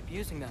Elves want to keep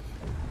using them.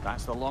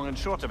 That's the long and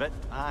short of it.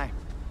 Aye.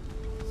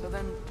 So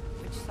then,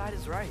 which side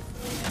is right?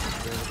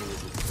 Rarely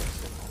is it so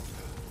simple.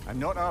 And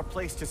not our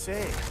place to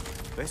say.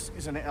 This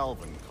is an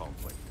elven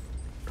conflict.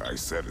 I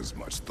said as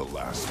much the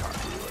last time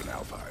we were in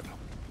Alfheim.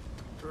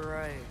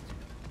 Right.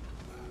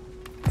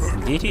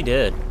 Indeed he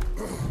did.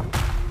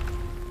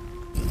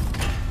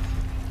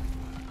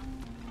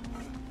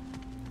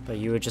 But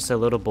you were just a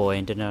little boy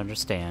and didn't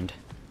understand.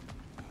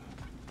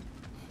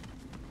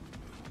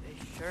 They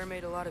sure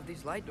made a lot of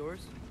these light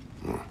doors.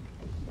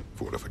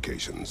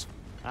 Fortifications.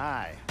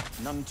 Aye,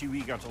 none too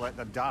eager to let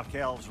the Dark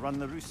Elves run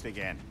the roost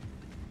again.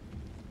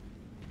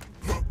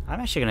 I'm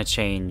actually gonna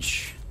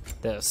change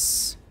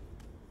this.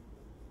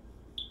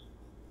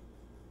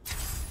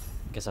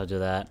 I guess I'll do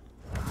that.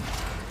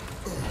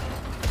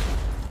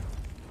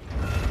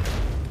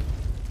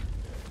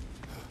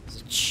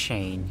 There's a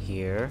chain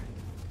here.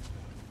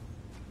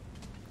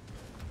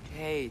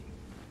 Hey,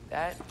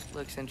 that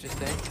looks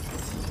interesting.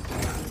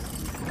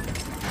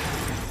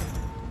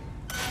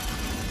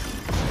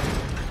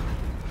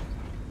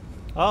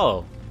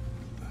 Oh.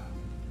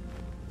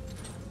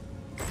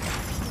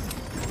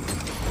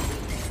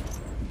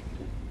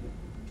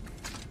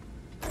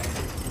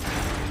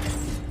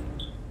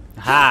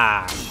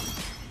 Ha!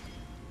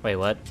 Wait,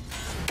 what?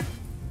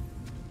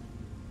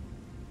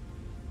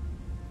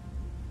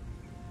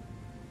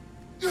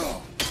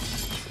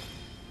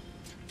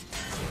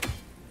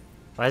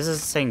 Why is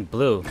this saying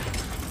blue?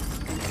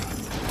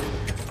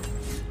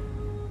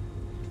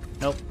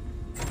 Nope.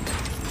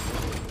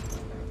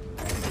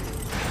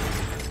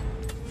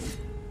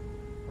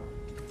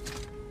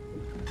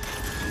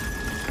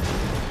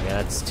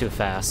 Yeah, that's too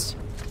fast.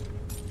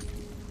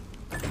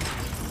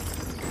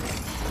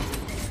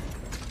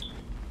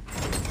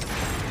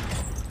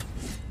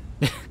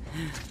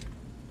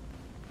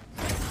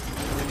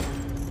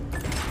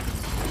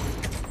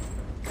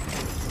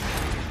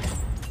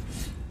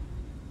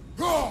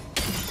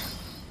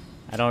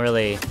 I don't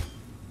really...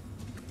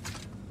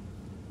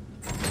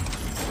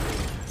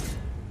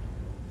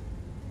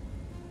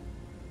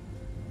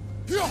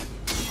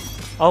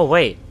 Oh,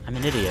 wait. I'm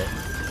an idiot.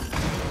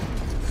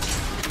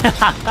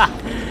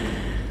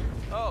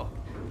 Oh,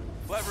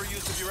 clever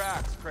use of your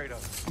axe,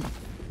 Kratos.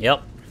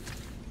 Yep.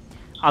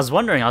 I was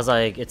wondering, I was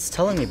like, it's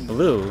telling me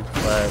blue,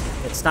 but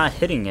it's not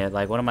hitting it.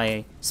 Like, what am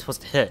I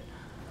supposed to hit?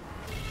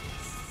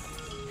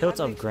 Hilt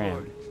of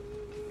Grand.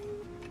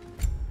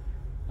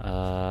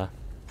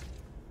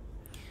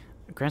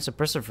 Grants a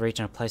burst of rage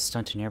and applies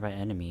stun to nearby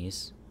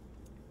enemies.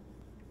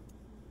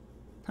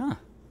 Huh.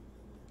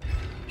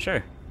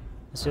 Sure.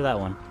 Let's do that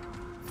one.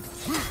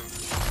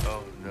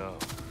 Oh no.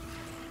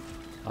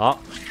 Oh.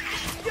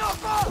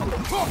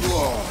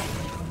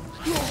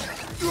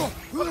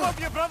 Above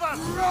you, brother!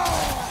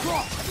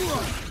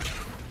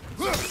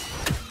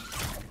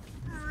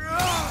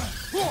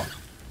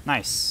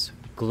 Nice.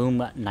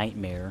 Gloom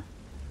Nightmare.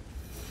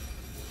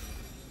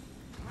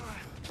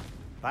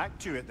 Back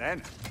to it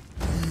then.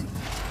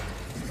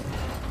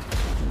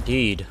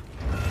 Indeed.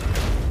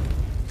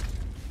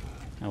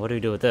 Now what do we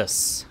do with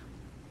this?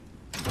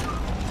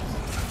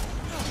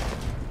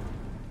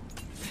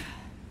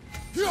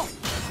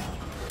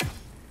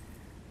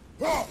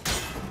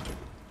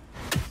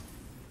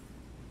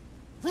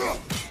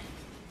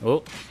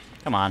 Oh,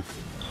 come on.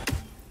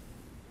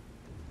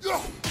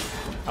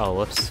 Oh,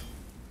 whoops.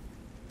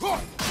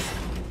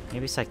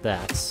 Maybe it's like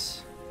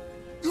that.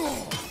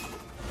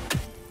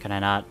 Can I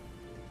not?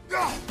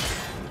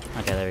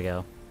 Okay, there we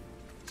go.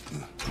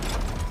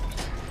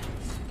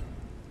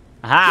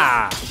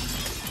 Aha!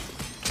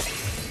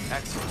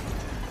 Excellent.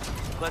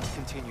 Let's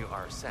continue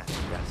our ascent,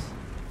 yes.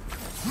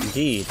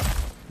 Indeed.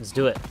 Let's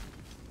do it.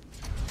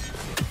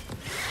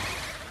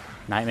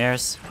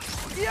 Nightmares?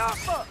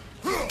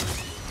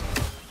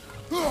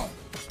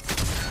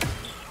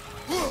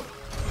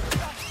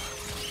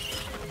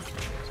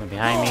 Someone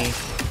behind me.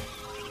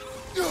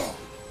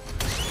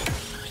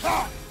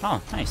 Oh,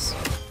 nice.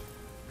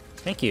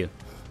 Thank you.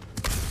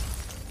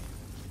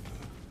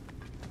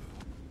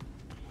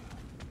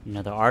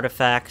 Another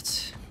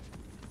artifact.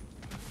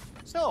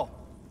 So,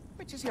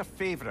 which is your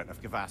favourite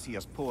of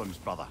Gavasir's poems,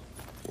 brother?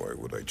 Why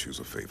would I choose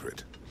a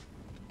favorite?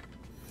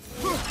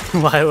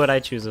 Why would I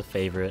choose a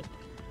favorite?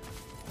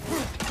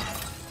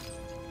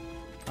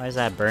 Why is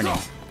that burning?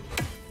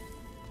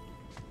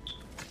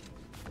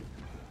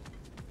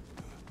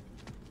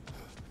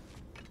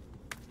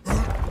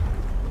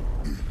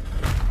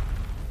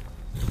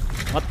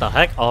 What the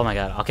heck? Oh my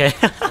god, okay.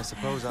 I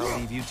suppose I'll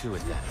leave you to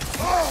it then.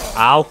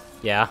 Ow.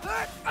 Yeah.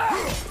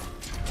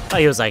 I thought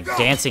he was like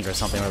dancing or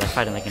something, or like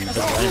fighting like an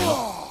invisible enemy.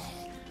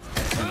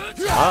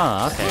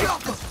 Oh, okay.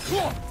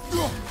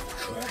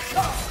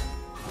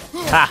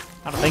 Ha!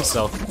 I don't think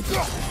so.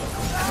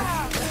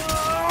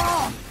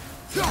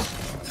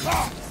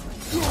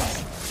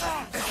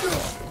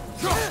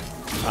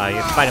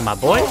 You're fighting my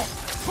boy?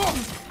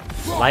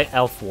 Light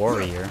Elf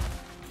Warrior.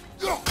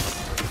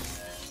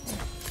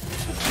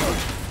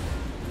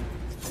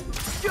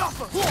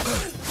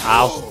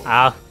 Ow.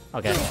 Ow.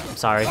 Okay, I'm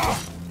sorry.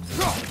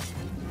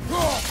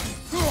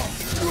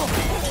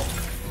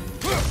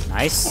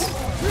 Nice.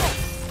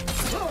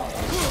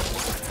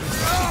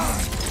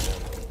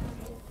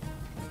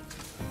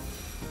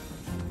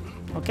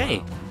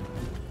 Okay.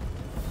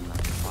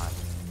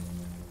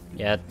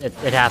 Yeah,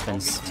 it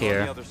happens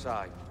here. On the other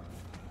side.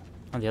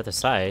 On the other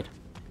side?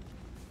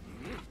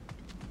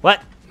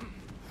 What?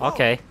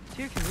 Okay.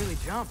 Tyr can really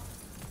jump.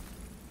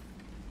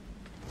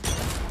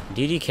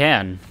 Indeed he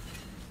can.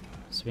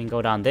 So we can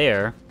go down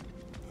there.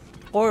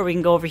 Or we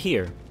can go over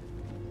here.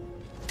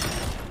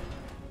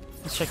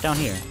 Let's check down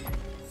here.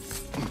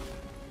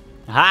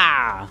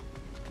 Aha!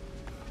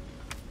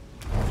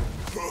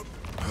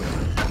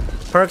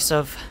 Perks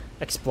of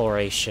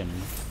exploration.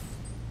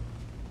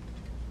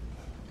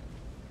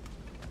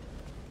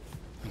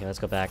 Okay, let's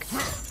go back.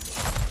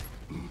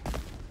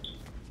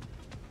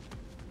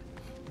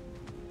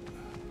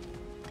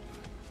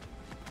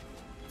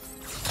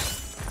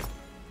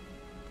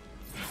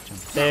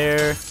 Jump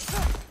there.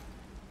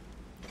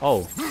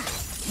 Oh.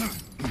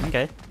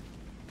 Okay.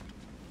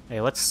 Hey,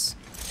 what's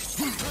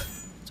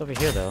over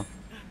here though?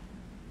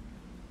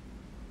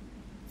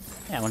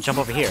 Yeah, I want to jump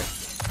over here.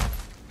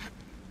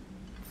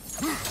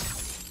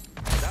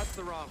 That's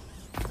the wrong.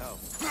 Oh.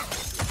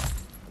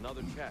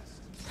 Another chest.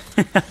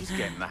 He's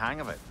getting the hang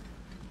of it.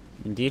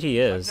 Indeed he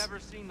is. I've never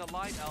seen the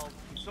Light Elves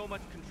with so much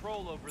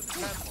control over the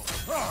temple.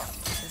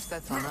 Guess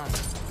that's on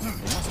us. They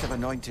must have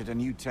anointed a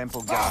new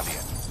temple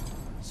guardian.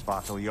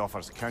 Svartal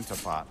Jofr's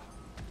counterpart.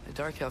 The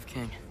Dark Elf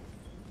King.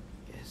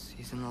 Guess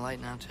he's in the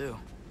light now too.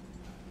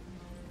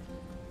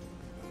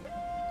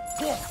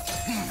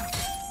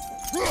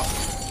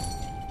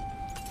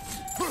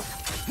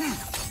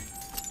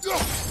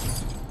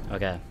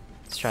 Okay,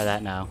 let's try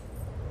that now.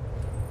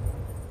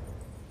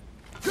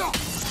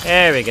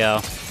 There we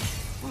go.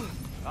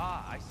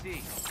 Ah, I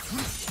see.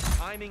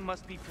 Timing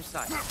must be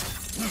precise.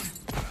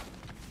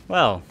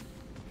 Well.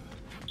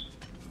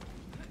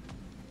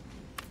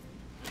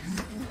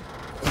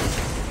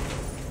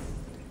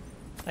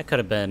 That could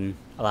have been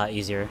a lot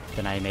easier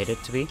than I made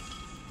it to be.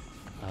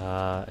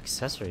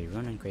 Accessory,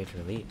 rune engraved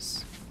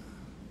release.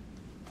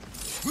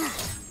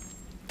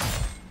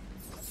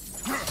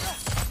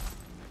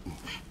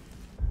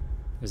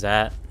 Who's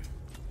that?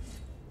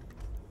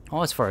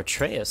 Oh, it's for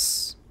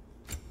Atreus.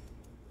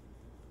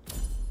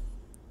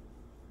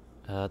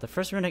 The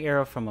first runic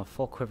arrow from a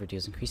full quiver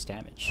deals increased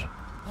damage.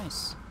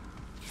 Nice.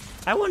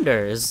 I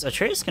wonder, is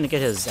Atreus gonna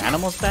get his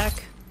animals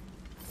back?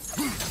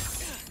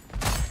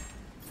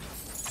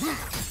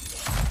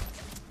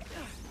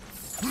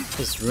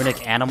 His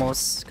runic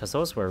animals? Because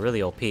those were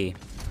really OP.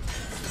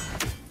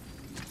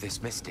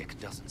 This mystic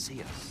doesn't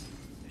see us.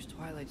 There's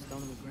Twilight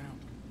Stone on the ground.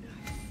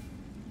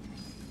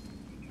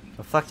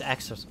 Reflect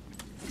access.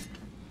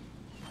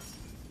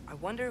 I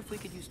wonder if we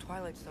could use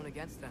Twilight Stone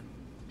against them.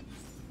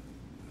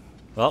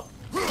 Well.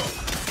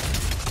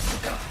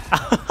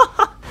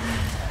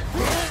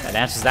 That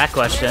answers that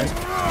question.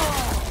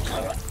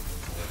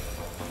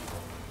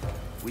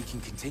 We can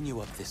continue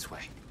up this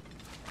way.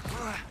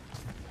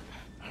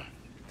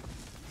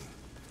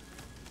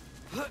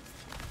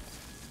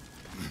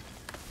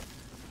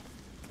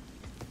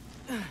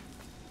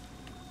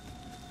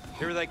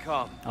 Here they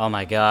come. Oh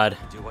my god.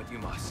 Do what you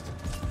must.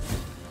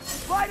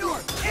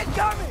 Fire!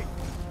 Incoming!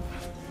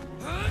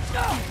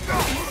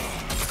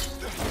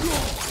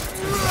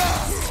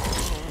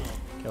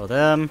 Kill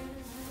them.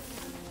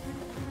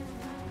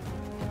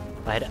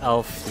 Light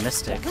Elf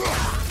Mystic.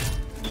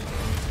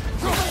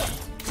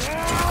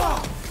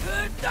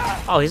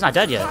 Oh, he's not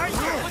dead yet.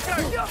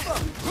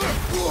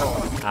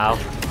 Ow.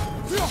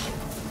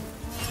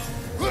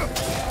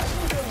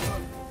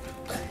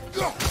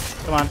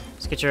 Come on,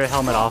 let's get your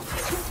helmet off.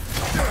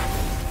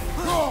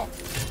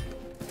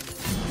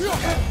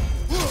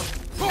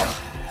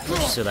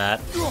 Let's do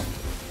that. I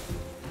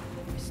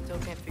still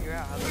can't figure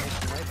out how they make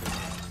the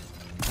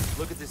light.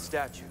 Look at this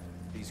statue.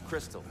 These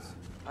crystals.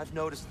 I've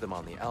noticed them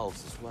on the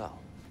elves as well.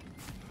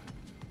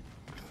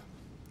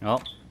 Oh,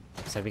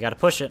 looks like we gotta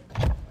push it.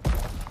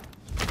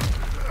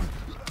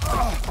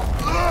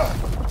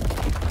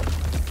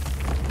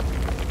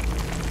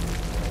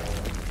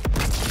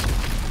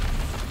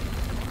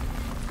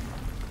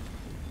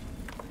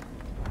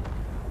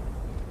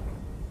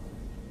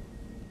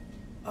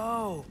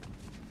 Oh,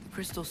 the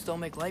crystals still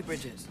make light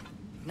bridges.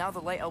 Now the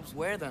light elves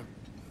wear them.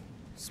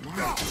 Smart.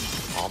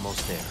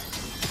 Almost there.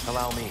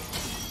 Allow me.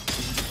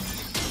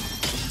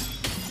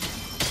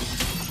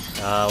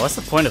 What's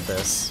the point of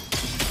this?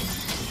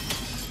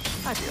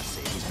 I dare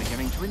say he's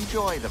beginning to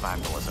enjoy the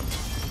vandalism.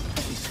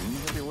 Pretty soon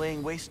he'll be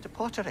laying waste to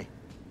pottery.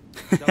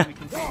 Shall we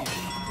continue?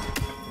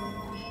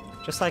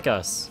 Just like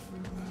us.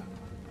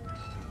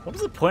 What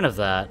was the point of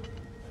that?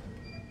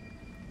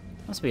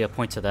 Must be a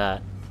point to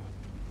that.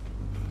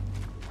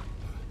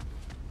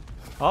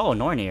 Oh,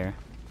 Nornir.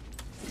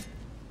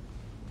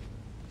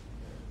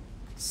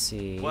 Let's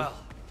see. Well,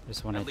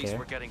 there's one at right least there.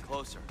 we're getting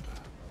closer.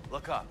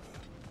 Look up.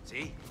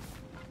 See?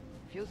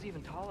 Feels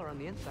even taller on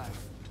the inside.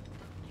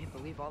 Can't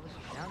believe all this is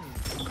down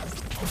here.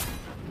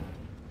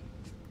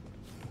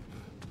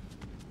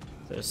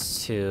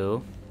 There's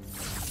two.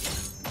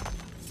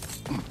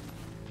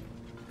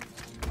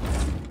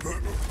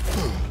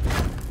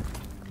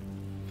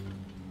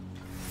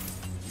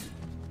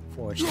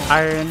 Forged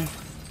iron.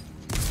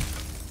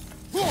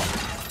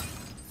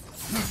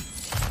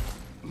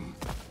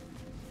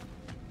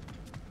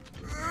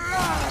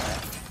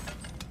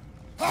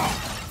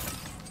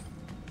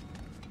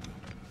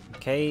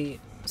 Okay,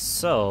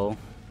 so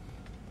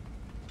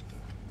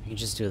you can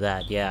just do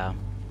that, yeah.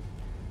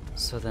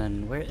 So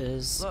then, where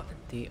is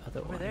the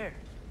other one? Over there.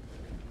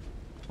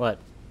 What?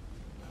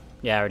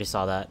 Yeah, I already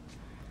saw that.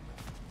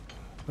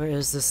 Where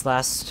is this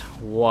last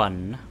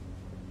one?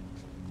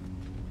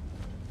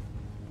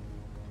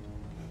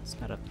 It's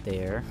not up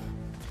there.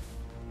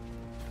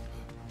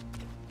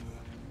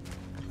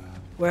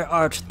 Where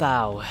art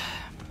thou?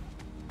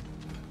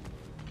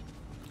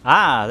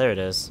 Ah, there it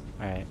is.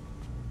 Alright.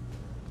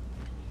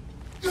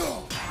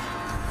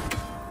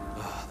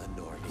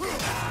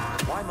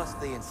 Why must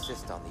they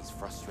insist on these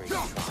frustrating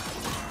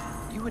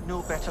trials? You would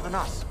know better than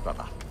us,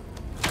 brother.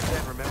 I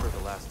can't remember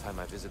the last time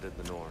I visited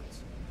the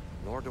Norns,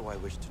 nor do I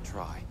wish to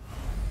try.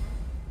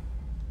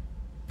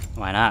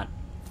 Why not?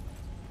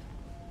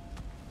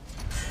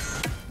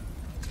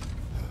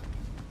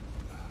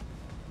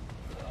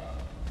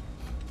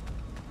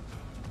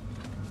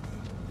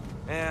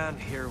 And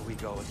here we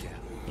go again.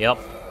 Yep.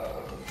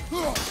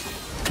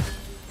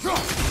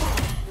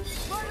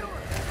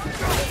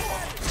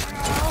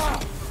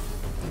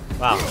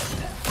 Wow.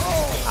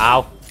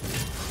 Ow.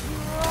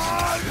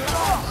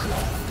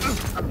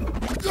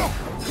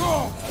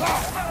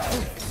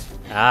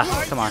 Ah,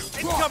 come on.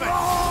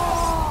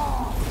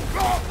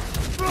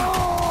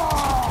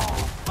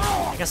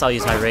 I guess I'll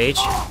use my rage.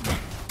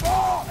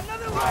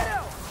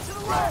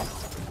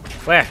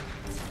 Where?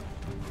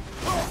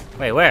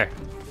 Wait, where?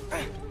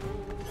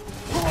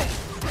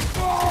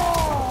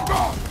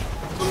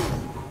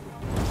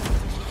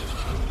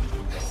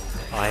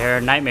 Oh, I hear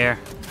a nightmare.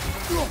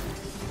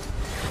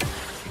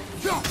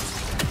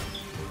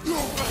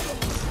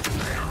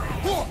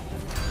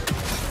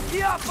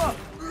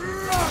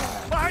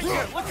 Behind you!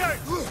 Look out!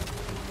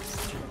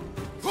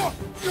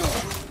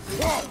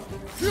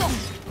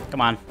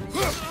 Come on.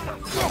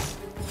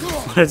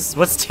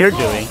 What's Tyr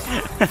doing?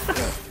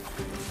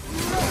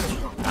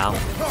 Ow.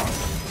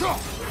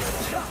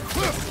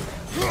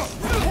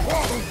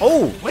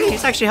 Oh, wait,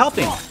 he's actually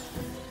helping.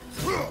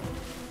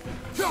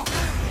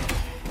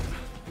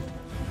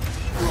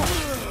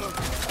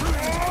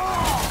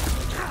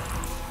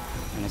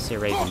 And I see a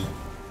raven.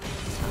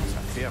 That's a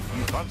fair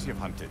few birds you've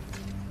hunted.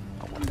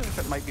 I wonder if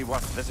it might be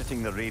worth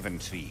visiting the Raven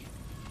Tree.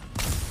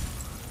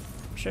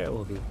 I'm sure it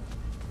will be.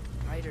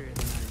 Brighter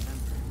than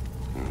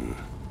I remember.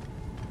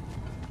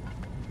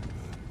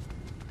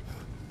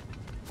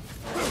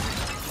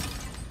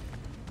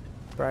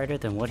 Brighter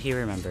than what he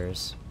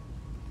remembers.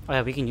 Oh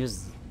yeah, we can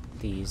use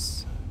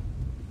these.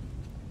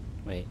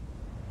 Wait.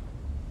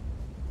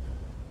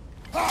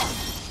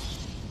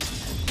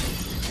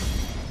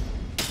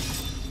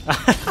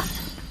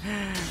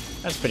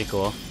 That's pretty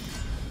cool.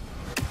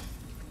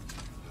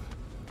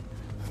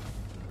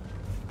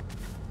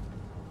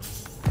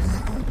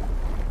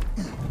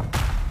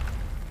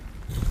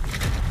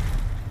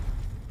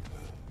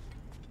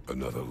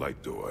 Another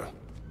light door.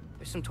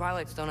 There's some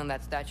Twilight Stone on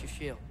that statue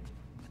shield,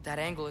 but that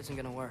angle isn't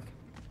gonna work.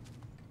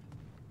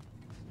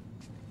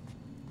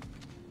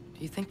 Do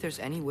you think there's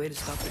any way to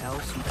stop the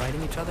elves from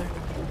fighting each other?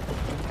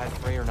 Had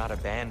Freyr not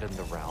abandoned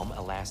the realm,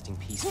 a lasting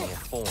peace may have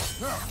formed.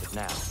 But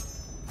now,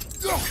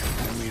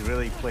 Can we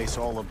really place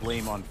all the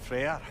blame on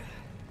Freyr?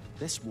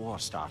 This war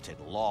started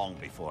long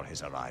before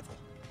his arrival.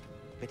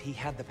 but he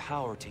had the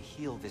power to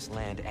heal this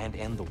land and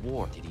end the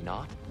war, did he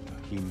not?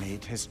 He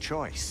made his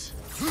choice.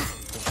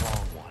 The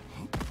wrong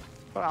one.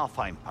 For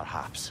Alfheim,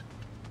 perhaps,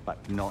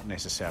 but not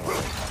necessarily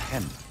for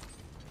him.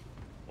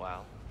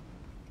 Well,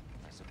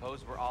 I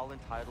suppose we're all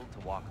entitled to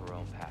walk our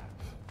own path,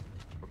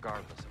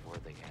 regardless of where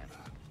they end.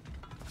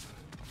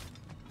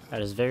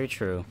 That is very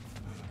true.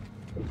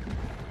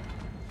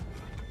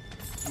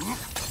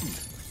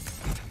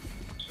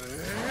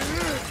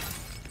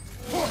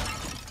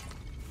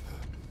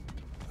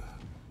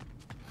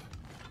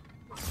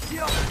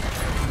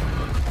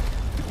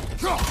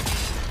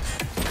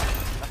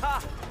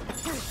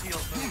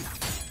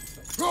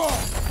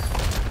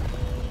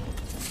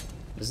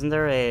 Isn't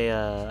there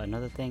a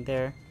another thing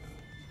there?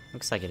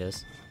 Looks like it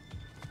is.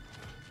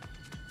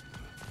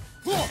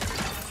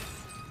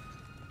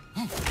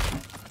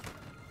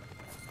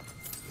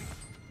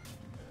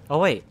 Oh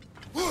wait.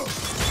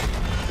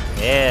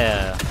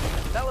 Yeah.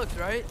 That looks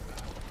right.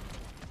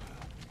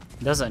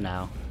 Does it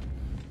now?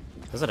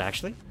 Does it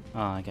actually?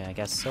 Oh, okay, I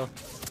guess so.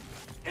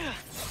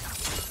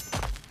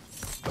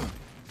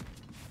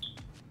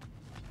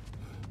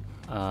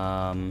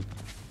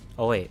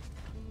 Oh wait.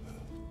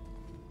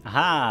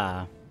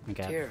 Aha!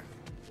 Okay. Here,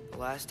 the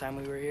last time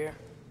we were here,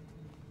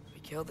 we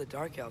killed the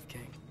Dark Elf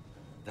King.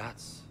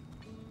 That's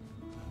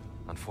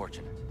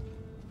unfortunate.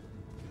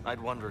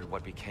 I'd wondered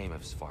what became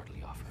of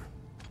Svartalfr.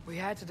 We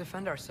had to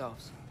defend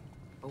ourselves.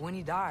 But when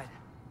he died,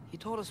 he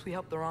told us we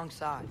helped the wrong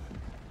side.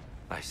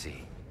 I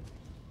see.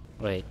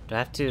 Wait, do I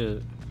have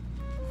to...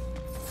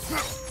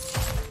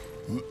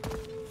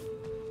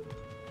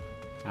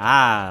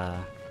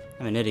 Ah,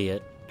 I'm an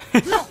idiot.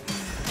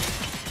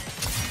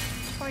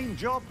 Fine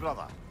job,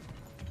 brother.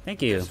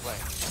 Thank you. This way.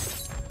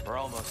 We're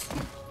almost...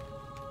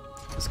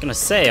 I was gonna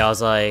say, I was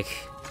like...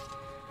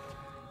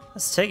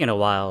 It's taking a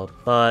while,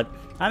 but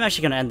I'm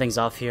actually going to end things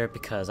off here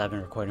because I've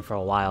been recording for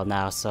a while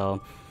now,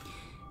 so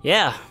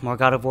yeah, more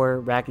God of War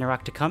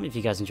Ragnarok to come. If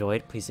you guys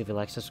enjoyed, please leave a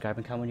like, subscribe,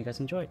 and comment when you guys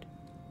enjoyed.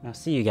 And I'll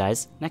see you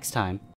guys next time.